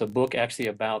a book actually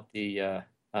about the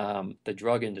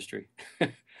drug industry.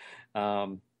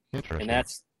 Interesting. And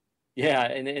that's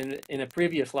in a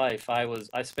previous life I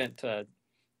spent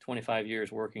 25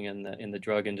 years working in the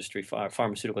drug industry,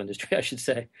 pharmaceutical industry, I should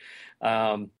say.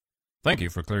 Thank you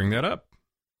for clearing that up.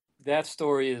 That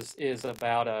story is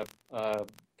about a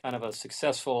kind of a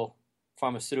successful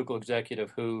pharmaceutical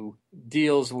executive who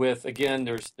deals with, again,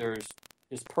 there's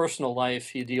his personal life.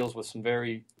 He deals with some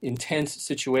very intense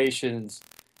situations,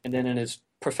 and then in his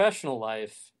professional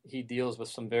life, he deals with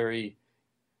some very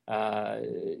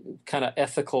kind of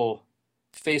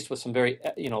faced with some very,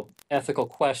 you know, ethical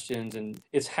questions. And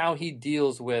it's how he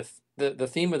deals with the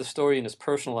theme of the story in his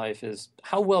personal life is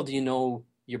how well do you know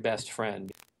your best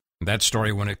friend? That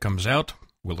story, when it comes out,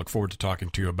 we'll look forward to talking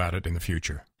to you about it in the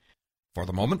future. For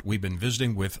the moment, we've been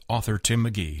visiting with author Tim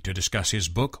McGee to discuss his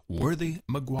book, Worthy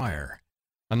McGuire,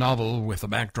 a novel with a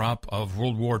backdrop of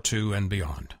World War II and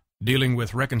beyond, dealing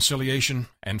with reconciliation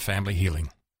and family healing.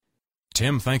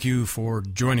 Tim, thank you for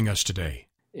joining us today.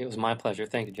 It was my pleasure.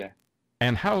 Thank you, Jack.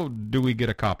 And how do we get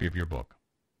a copy of your book?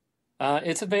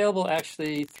 It's available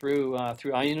actually through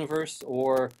iUniverse,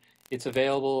 or it's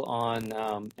available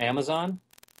on Amazon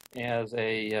as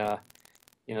a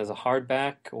as a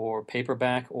hardback or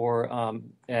paperback, or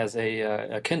as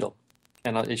a Kindle,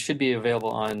 and it should be available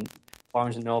on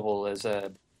Barnes & Noble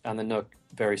on the Nook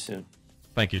very soon.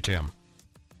 Thank you, Tim.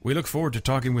 We look forward to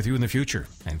talking with you in the future,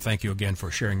 and thank you again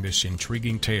for sharing this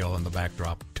intriguing tale and the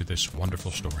backdrop to this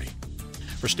wonderful story.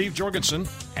 For Steve Jorgensen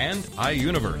and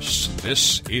iUniverse,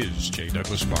 this is J.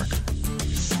 Douglas Barker.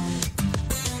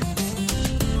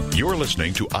 You're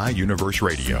listening to iUniverse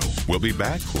Radio. We'll be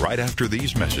back right after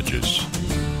these messages.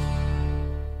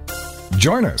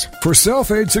 Join us for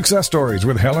Self-Aid Success Stories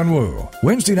with Helen Wu,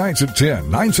 Wednesday nights at 10,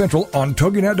 9 Central on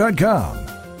TogiNet.com.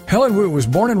 Helen Wu was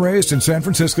born and raised in San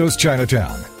Francisco's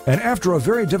Chinatown, and after a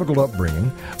very difficult upbringing,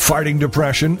 fighting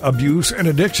depression, abuse, and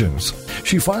addictions,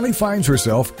 she finally finds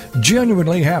herself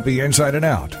genuinely happy inside and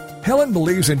out. Helen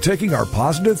believes in taking our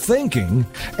positive thinking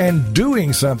and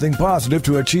doing something positive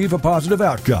to achieve a positive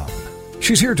outcome.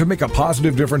 She's here to make a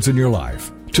positive difference in your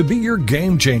life, to be your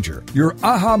game changer, your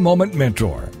aha moment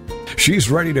mentor.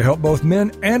 She's ready to help both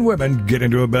men and women get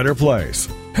into a better place.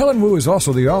 Helen Wu is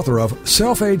also the author of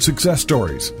Self-Aid Success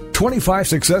Stories, 25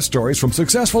 Success Stories from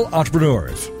Successful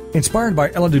Entrepreneurs. Inspired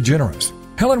by Ellen DeGeneres,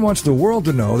 Helen wants the world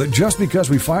to know that just because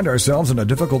we find ourselves in a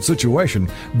difficult situation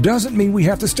doesn't mean we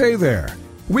have to stay there.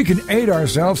 We can aid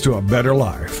ourselves to a better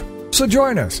life. So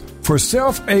join us for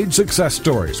Self-Aid Success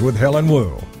Stories with Helen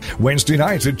Wu, Wednesday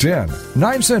nights at 10,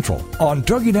 9 Central on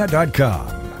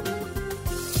TogiNet.com.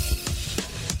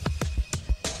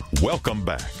 Welcome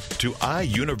back to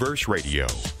iUniverse Radio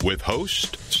with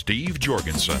host Steve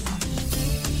Jorgensen.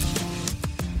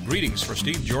 Greetings for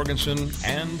Steve Jorgensen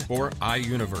and for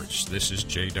iUniverse. This is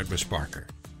J. Douglas Parker.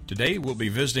 Today we'll be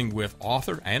visiting with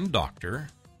author and Dr.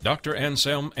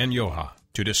 Anselm Anyoha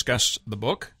to discuss the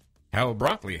book, How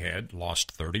Broccoli Head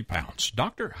Lost 30 Pounds.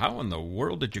 Doctor, how in the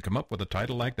world did you come up with a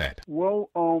title like that? Well,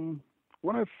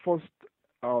 when I first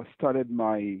started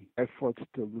my efforts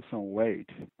to lose some weight,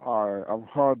 I've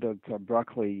heard that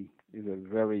broccoli is a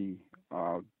very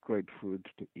great food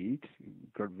to eat,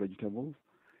 great vegetables.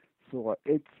 So I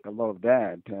ate a lot of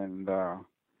that, and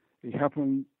it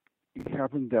happened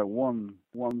that one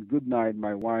good night,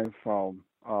 my wife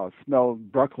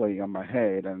smelled broccoli on my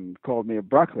head and called me a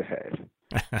broccoli head.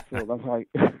 So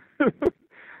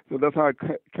that's how I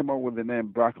came up with the name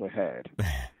Broccoli Head.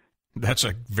 That's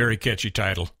a very catchy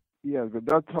title. Yeah, but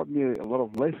that taught me a lot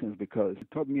of lessons because it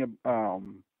taught me about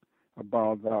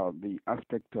the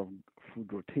aspect of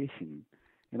food rotation.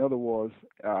 In other words,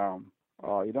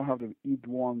 you don't have to eat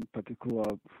one particular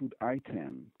food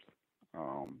item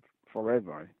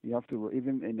forever. You have to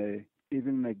even in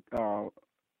a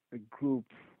group.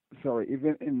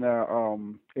 Even in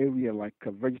an area like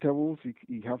vegetables,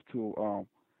 you have to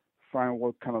find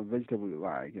what kind of vegetable you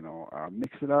like.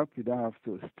 Mix it up. You don't have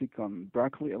to stick on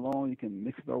broccoli alone. You can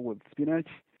mix it up with spinach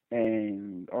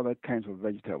and other kinds of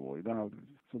vegetables. You don't have to,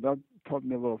 so that taught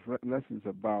me a lot of lessons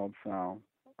about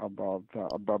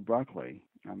broccoli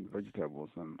and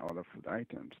vegetables and other food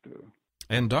items too.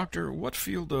 And doctor, what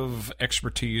field of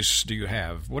expertise do you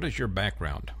have? What is your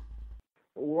background?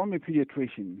 Well, I'm a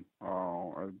pediatrician.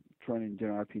 I train in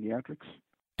general pediatrics.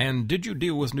 And did you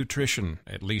deal with nutrition,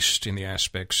 at least in the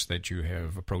aspects that you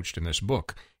have approached in this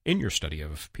book, in your study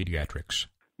of pediatrics?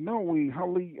 No, we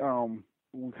hardly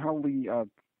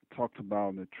talked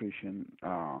about nutrition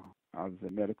as a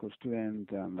medical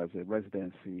student and as a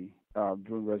residency.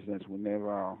 During residency, we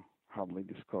never hardly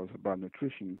discussed about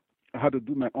nutrition. I had to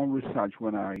do my own research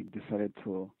when I decided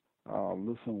to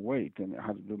lose some weight, and I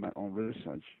had to do my own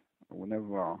research. We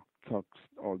never talked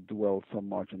or dwelled so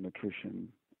much on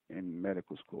nutrition in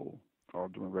medical school or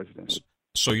during residency.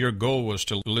 So your goal was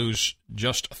to lose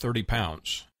just 30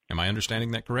 pounds. Am I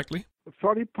understanding that correctly?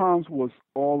 30 pounds was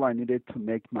all I needed to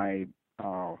make my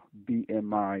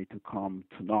BMI to come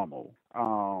to normal.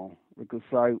 Because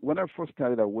when I first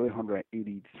started, I weighed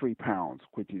 183 pounds,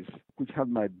 which had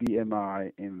my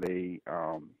BMI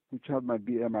which had my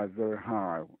BMI very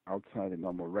high outside the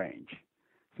normal range.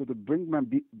 So to bring my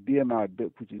BMI,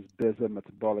 which is basal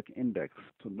metabolic index,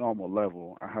 to normal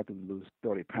level, I had to lose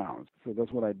 30 pounds. So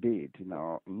that's what I did,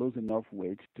 lose enough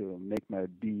weight to make my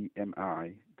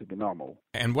BMI to be normal.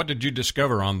 And what did you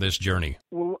discover on this journey?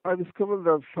 Well, I discovered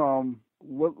that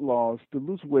weight loss, to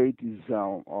lose weight is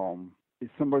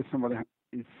something somebody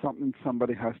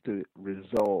has to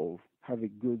resolve, have a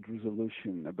good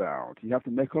resolution about. You have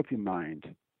to make up your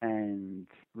mind and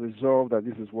resolve that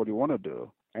this is what you want to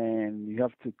do. And you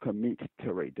have to commit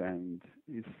to it, and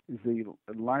it's a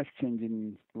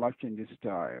life-changing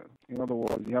style. In other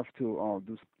words, you have to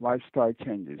do lifestyle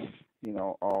changes.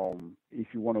 If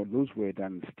you want to lose weight,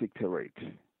 and stick to it.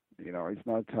 It's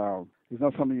not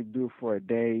something you do for a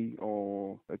day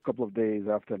or a couple of days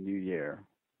after New Year,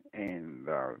 and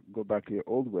go back to your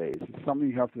old ways. It's something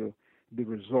you have to be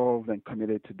resolved and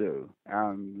committed to do,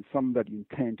 and something that you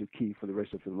intend to keep for the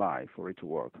rest of your life for it to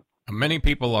work. Many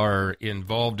people are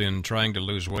involved in trying to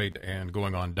lose weight and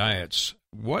going on diets.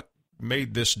 What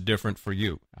made this different for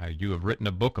you? You have written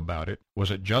a book about it.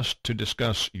 Was it just to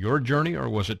discuss your journey, or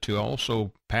was it to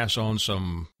also pass on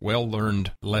some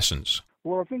well-learned lessons?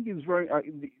 Well, I think it's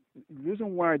the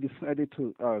reason why I decided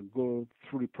to go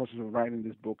through the process of writing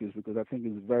this book is because I think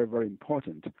it's very, very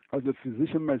important. As a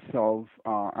physician myself,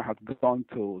 I had gone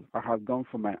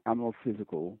for my annual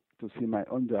physical to see my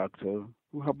own doctor,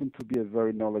 who happened to be a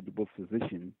very knowledgeable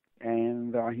physician.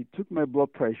 And he took my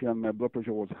blood pressure, and my blood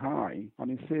pressure was high.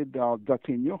 And he said, Dr.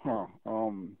 Anyoha,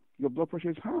 your blood pressure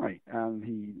is high. And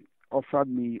he offered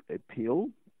me a pill,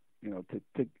 to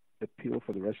take a pill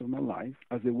for the rest of my life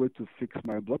as a way to fix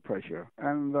my blood pressure.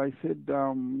 And I said,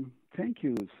 Thank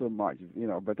you so much.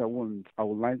 But I wouldn't. I'd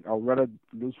rather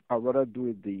do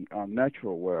it the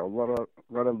natural way. I'd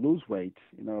rather lose weight,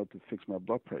 to fix my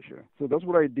blood pressure. So that's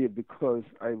what I did, because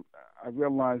I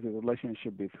realized the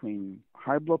relationship between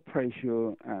high blood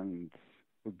pressure and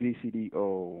obesity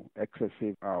or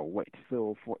excessive weight.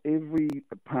 So for every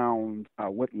pound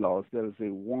weight loss, there is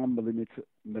a 1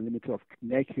 millimeter of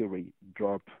mercury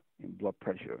drop in blood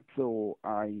pressure. So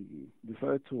I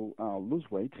decided to lose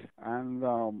weight, and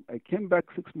I came back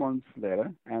 6 months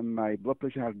later, and my blood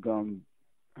pressure had gone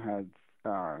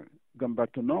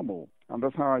back to normal. And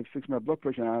that's how I fixed my blood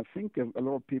pressure. And I think a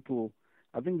lot of people,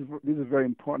 I think this is very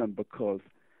important, because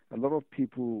a lot of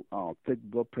people take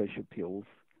blood pressure pills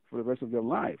for the rest of their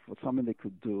life, for something they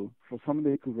could do, for something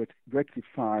they could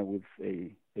rectify with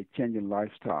a change in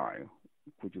lifestyle,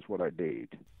 which is what I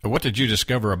did. What did you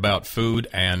discover about food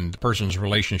and the person's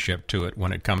relationship to it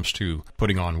when it comes to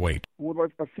putting on weight? Well,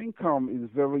 I think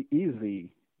it's very easy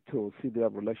to see their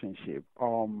relationship.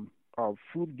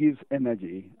 Food gives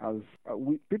energy. As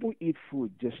people eat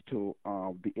food just to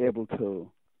be able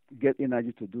to get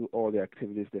energy to do all the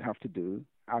activities they have to do,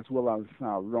 as well as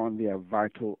run their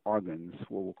vital organs,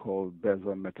 what we call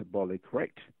basal metabolic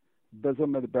rate. Basal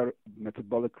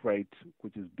metabolic rate,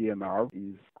 which is BMR,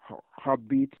 is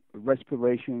heartbeat,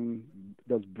 respiration,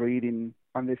 that's breathing,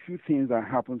 and a few things that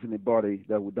happens in the body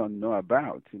that we don't know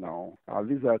about.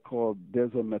 These are called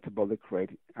basal metabolic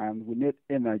rate, and we need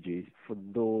energy for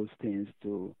those things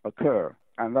to occur.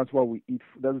 And that's why we eat.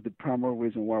 That's the primary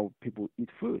reason why people eat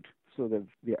food, so that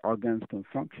their organs can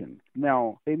function.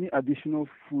 Now, any additional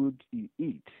food you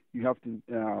eat, you have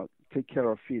to take care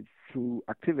of it through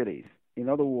activities. In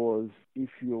other words, if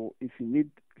you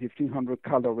need 1,500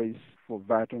 calories for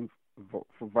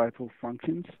vital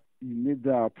functions, you need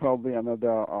probably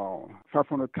another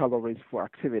 500 calories for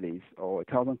activities, or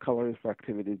 1,000 calories for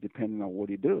activities, depending on what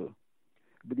you do.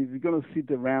 But if you're going to sit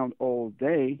around all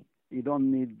day, you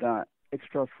don't need that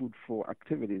extra food for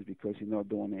activities, because you're not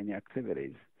doing any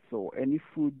activities. So any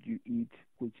food you eat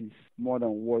which is more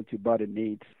than what your body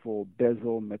needs for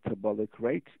basal metabolic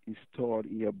rate is stored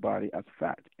in your body as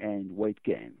fat and weight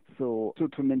gain. So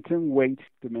to maintain weight,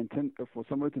 for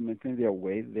somebody to maintain their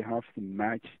weight, they have to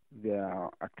match their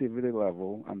activity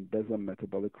level and basal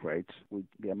metabolic rate with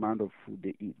the amount of food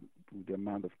they eat, with the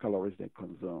amount of calories they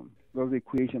consume. There's the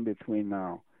equation between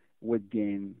weight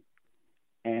gain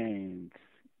and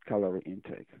calorie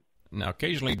intake. Now,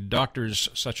 occasionally doctors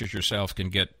such as yourself can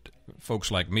get folks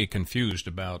like me confused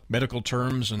about medical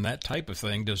terms and that type of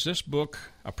thing. Does this book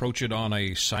approach it on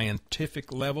a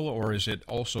scientific level, or is it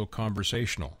also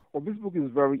conversational? Well, this book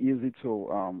is very easy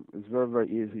to very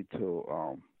easy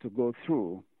to go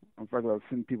through. In fact, I've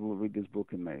seen people read this book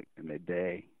in a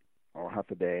day or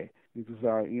half a day, because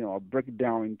I break it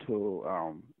down into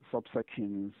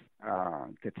subsections,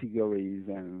 categories,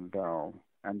 and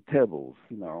tables.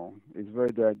 It's very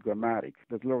diagrammatic.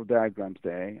 There's a lot of diagrams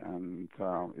there, and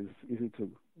it's easy to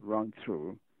run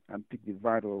through and pick the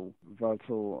vital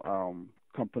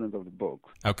component of the book.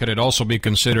 How could it also be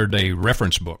considered a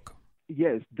reference book?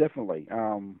 Yes, definitely.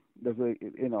 There's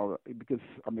because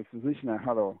I'm a physician, I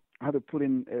had to put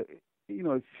in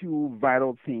a few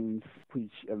vital things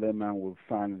which a layman will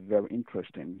find very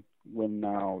interesting when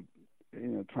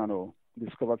trying to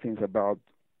discover things about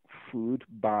food,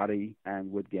 body,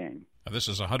 and weight gain. Now, this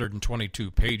is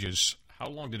 122 pages. How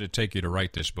long did it take you to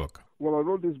write this book? Well, I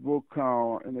wrote this book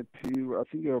in a period, I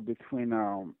think,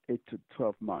 between 8 to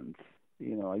 12 months.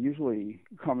 I usually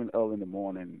come in early in the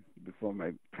morning before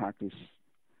my practice.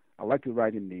 I like to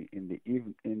write in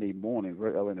the morning,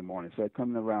 very early in the morning. So I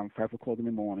come in around 5 o'clock in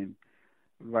the morning,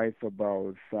 write for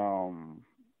about 4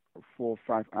 or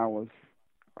 5 hours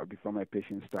before my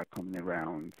patients start coming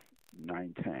around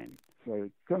 9, 10. So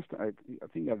I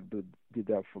think I did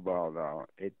that for about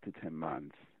 8 to 10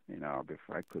 months,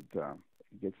 before I could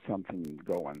get something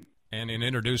going. And in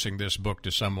introducing this book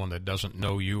to someone that doesn't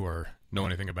know you or know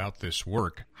anything about this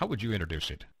work, how would you introduce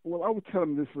it? Well, I would tell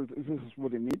them this is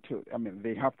what they need to. I mean,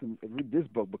 they have to read this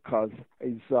book, because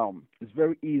it's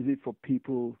very easy for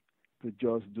people to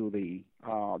just do the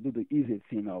easy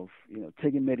thing of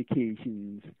taking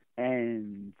medications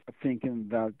and thinking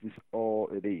that is all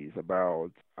it is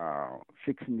about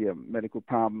fixing their medical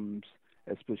problems,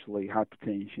 especially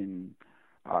hypertension,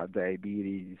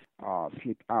 diabetes,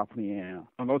 sleep apnea.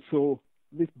 And also,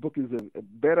 this book is a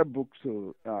better book.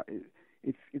 So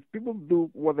if people do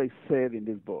what they said in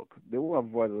this book, they will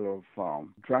avoid a lot of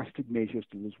drastic measures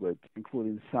to lose weight,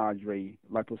 including surgery,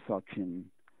 liposuction,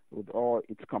 with all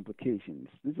its complications.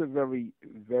 This is a very,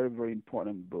 very, very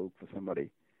important book for somebody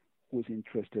who's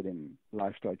interested in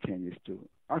lifestyle changes to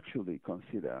actually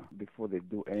consider before they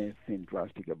do anything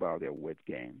drastic about their weight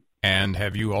gain. And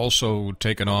have you also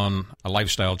taken on a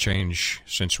lifestyle change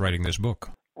since writing this book?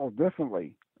 Oh,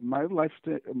 definitely. My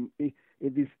lifestyle, it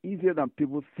is easier than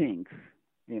people think,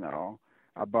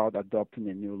 about adopting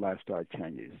a new lifestyle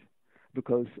changes.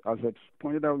 Because as I've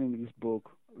pointed out in this book,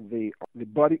 the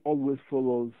body always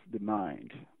follows the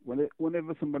mind.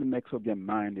 Whenever somebody makes up their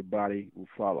mind, the body will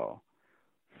follow.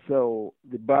 So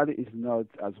the body is not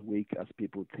as weak as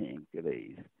people think it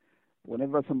is.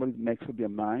 Whenever somebody makes up their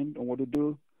mind on what to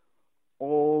do,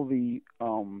 they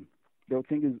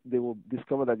will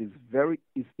discover that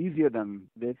it's easier than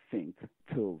they think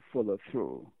to follow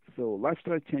through. So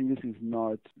lifestyle changes is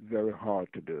not very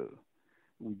hard to do.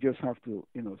 We just have to,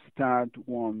 start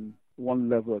one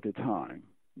level at a time.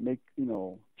 Make,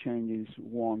 changes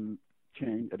one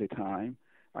change at a time,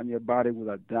 and your body will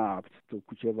adapt to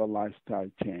whichever lifestyle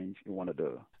change you want to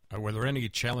do. Were there any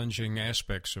challenging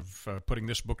aspects of putting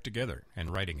this book together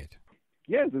and writing it?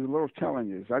 Yes, there's a lot of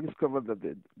challenges. I discovered that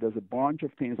there's a bunch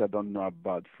of things I don't know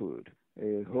about food.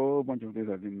 A whole bunch of things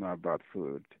I didn't know about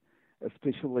food,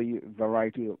 especially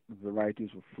varieties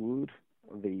of food,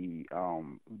 the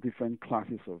different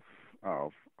classes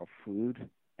of food,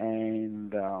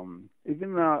 and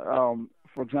even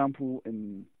for example,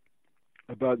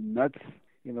 about nuts.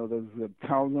 There's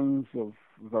thousands of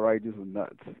varieties of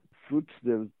nuts. Fruits,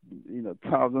 there's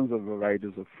thousands of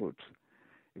varieties of fruits.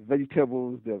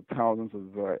 Vegetables, there are thousands of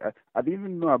varieties. I didn't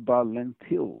even know about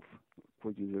lentils,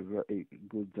 which is a very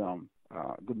good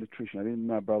nutrition. I didn't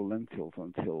know about lentils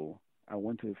until I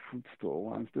went to a fruit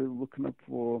store and started looking up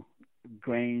for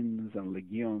grains and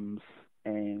legumes,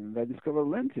 and I discovered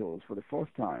lentils for the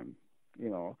first time.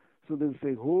 So there's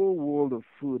a whole world of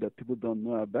food that people don't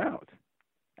know about,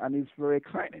 and it's very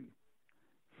exciting.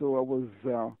 So it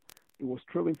was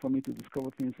thrilling for me to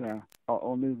discover things I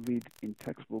only read in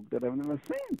textbook that I've never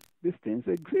seen. These things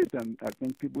exist, and I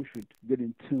think people should get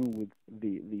in tune with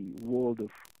the world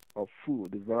of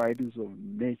food, the varieties of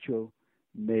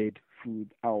nature-made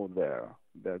food out there.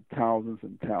 There are thousands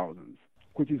and thousands,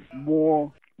 which is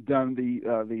more than the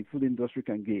food industry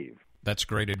can give. That's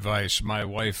great advice. My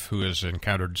wife, who has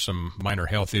encountered some minor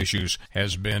health issues,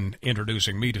 has been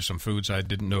introducing me to some foods I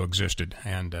didn't know existed,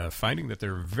 and finding that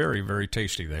they're very, very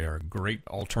tasty. They are great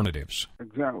alternatives.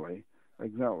 Exactly.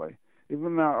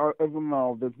 Even now,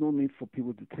 there's no need for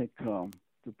people to take to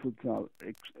put a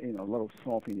lot of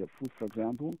salt in their food, for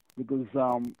example, because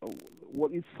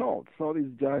what is salt? Salt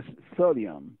is just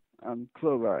sodium and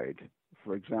chloride,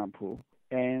 for example,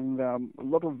 and a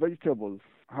lot of vegetables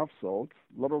have salt.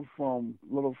 A lot of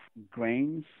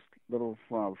grains, a lot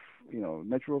of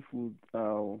natural food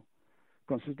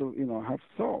consist of have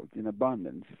salt in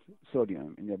abundance,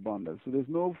 sodium in abundance. So there's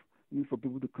no need for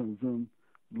people to consume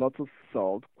lots of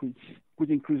salt, which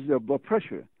increases their blood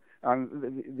pressure. And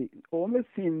the only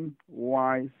thing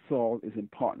why salt is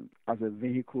important as a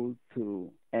vehicle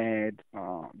to add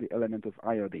the element of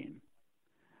iodine.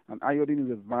 And iodine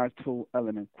is a vital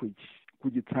element which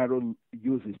the thyroid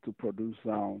uses to produce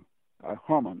a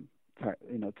hormone,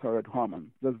 thyroid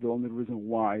hormone. That's the only reason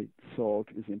why salt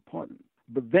is important.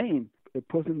 But then a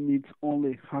person needs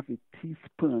only half a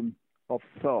teaspoon of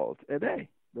salt a day.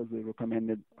 That's the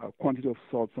recommended quantity of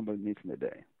salt somebody needs in a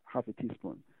day, half a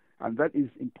teaspoon. And that is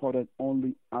important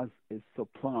only as a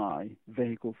supply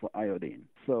vehicle for iodine.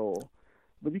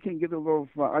 But you can get a lot of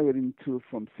iodine too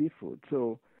from seafood.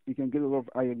 So you can get a lot of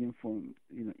iodine from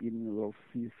eating a lot of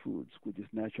seafoods, which is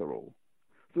natural.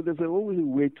 So there's always a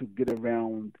way to get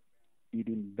around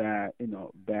eating bad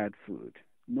food.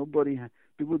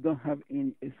 People don't have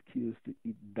any excuse to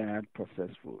eat bad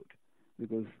processed food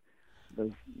because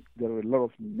there are a lot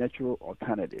of natural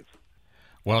alternatives.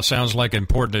 Well, it sounds like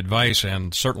important advice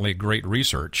and certainly great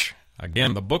research.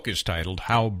 Again, the book is titled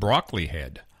How Broccoli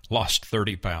Head Lost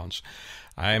 30 Pounds.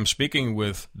 I am speaking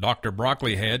with Dr.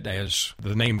 Broccoli Head, as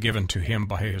the name given to him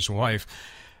by his wife,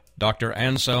 Dr.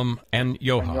 Anselm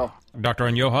Anyoha. Dr.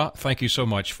 Anyoha, thank you so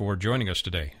much for joining us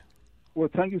today. Well,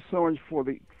 thank you so much for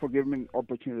giving me the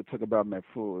opportunity to talk about my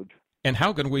food. And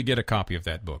how can we get a copy of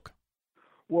that book?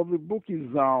 Well, the book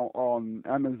is now on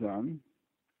Amazon,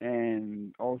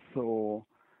 and also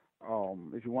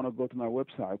if you want to go to my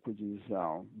website, which is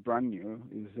brand new,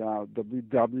 is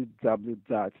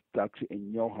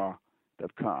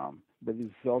www.dranyoha.com. But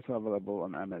it's also available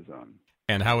on Amazon.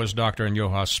 And how is Dr.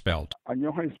 Anyoha spelled?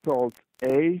 Anyoha is spelled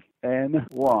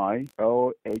Anyoha.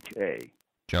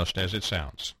 Just as it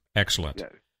sounds. Excellent.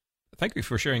 Yes. Thank you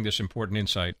for sharing this important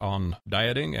insight on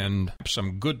dieting and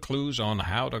some good clues on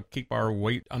how to keep our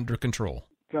weight under control.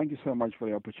 Thank you so much for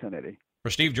the opportunity. For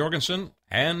Steve Jorgensen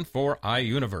and for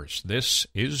iUniverse, this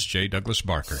is J. Douglas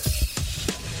Barker.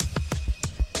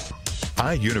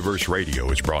 iUniverse Radio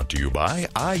is brought to you by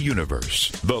iUniverse,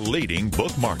 the leading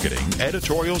book marketing,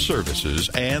 editorial services,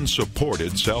 and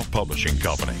supported self-publishing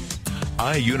company.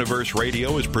 iUniverse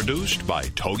Radio is produced by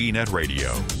TogiNet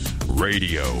Radio.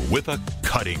 Radio with a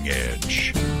cutting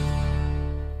edge.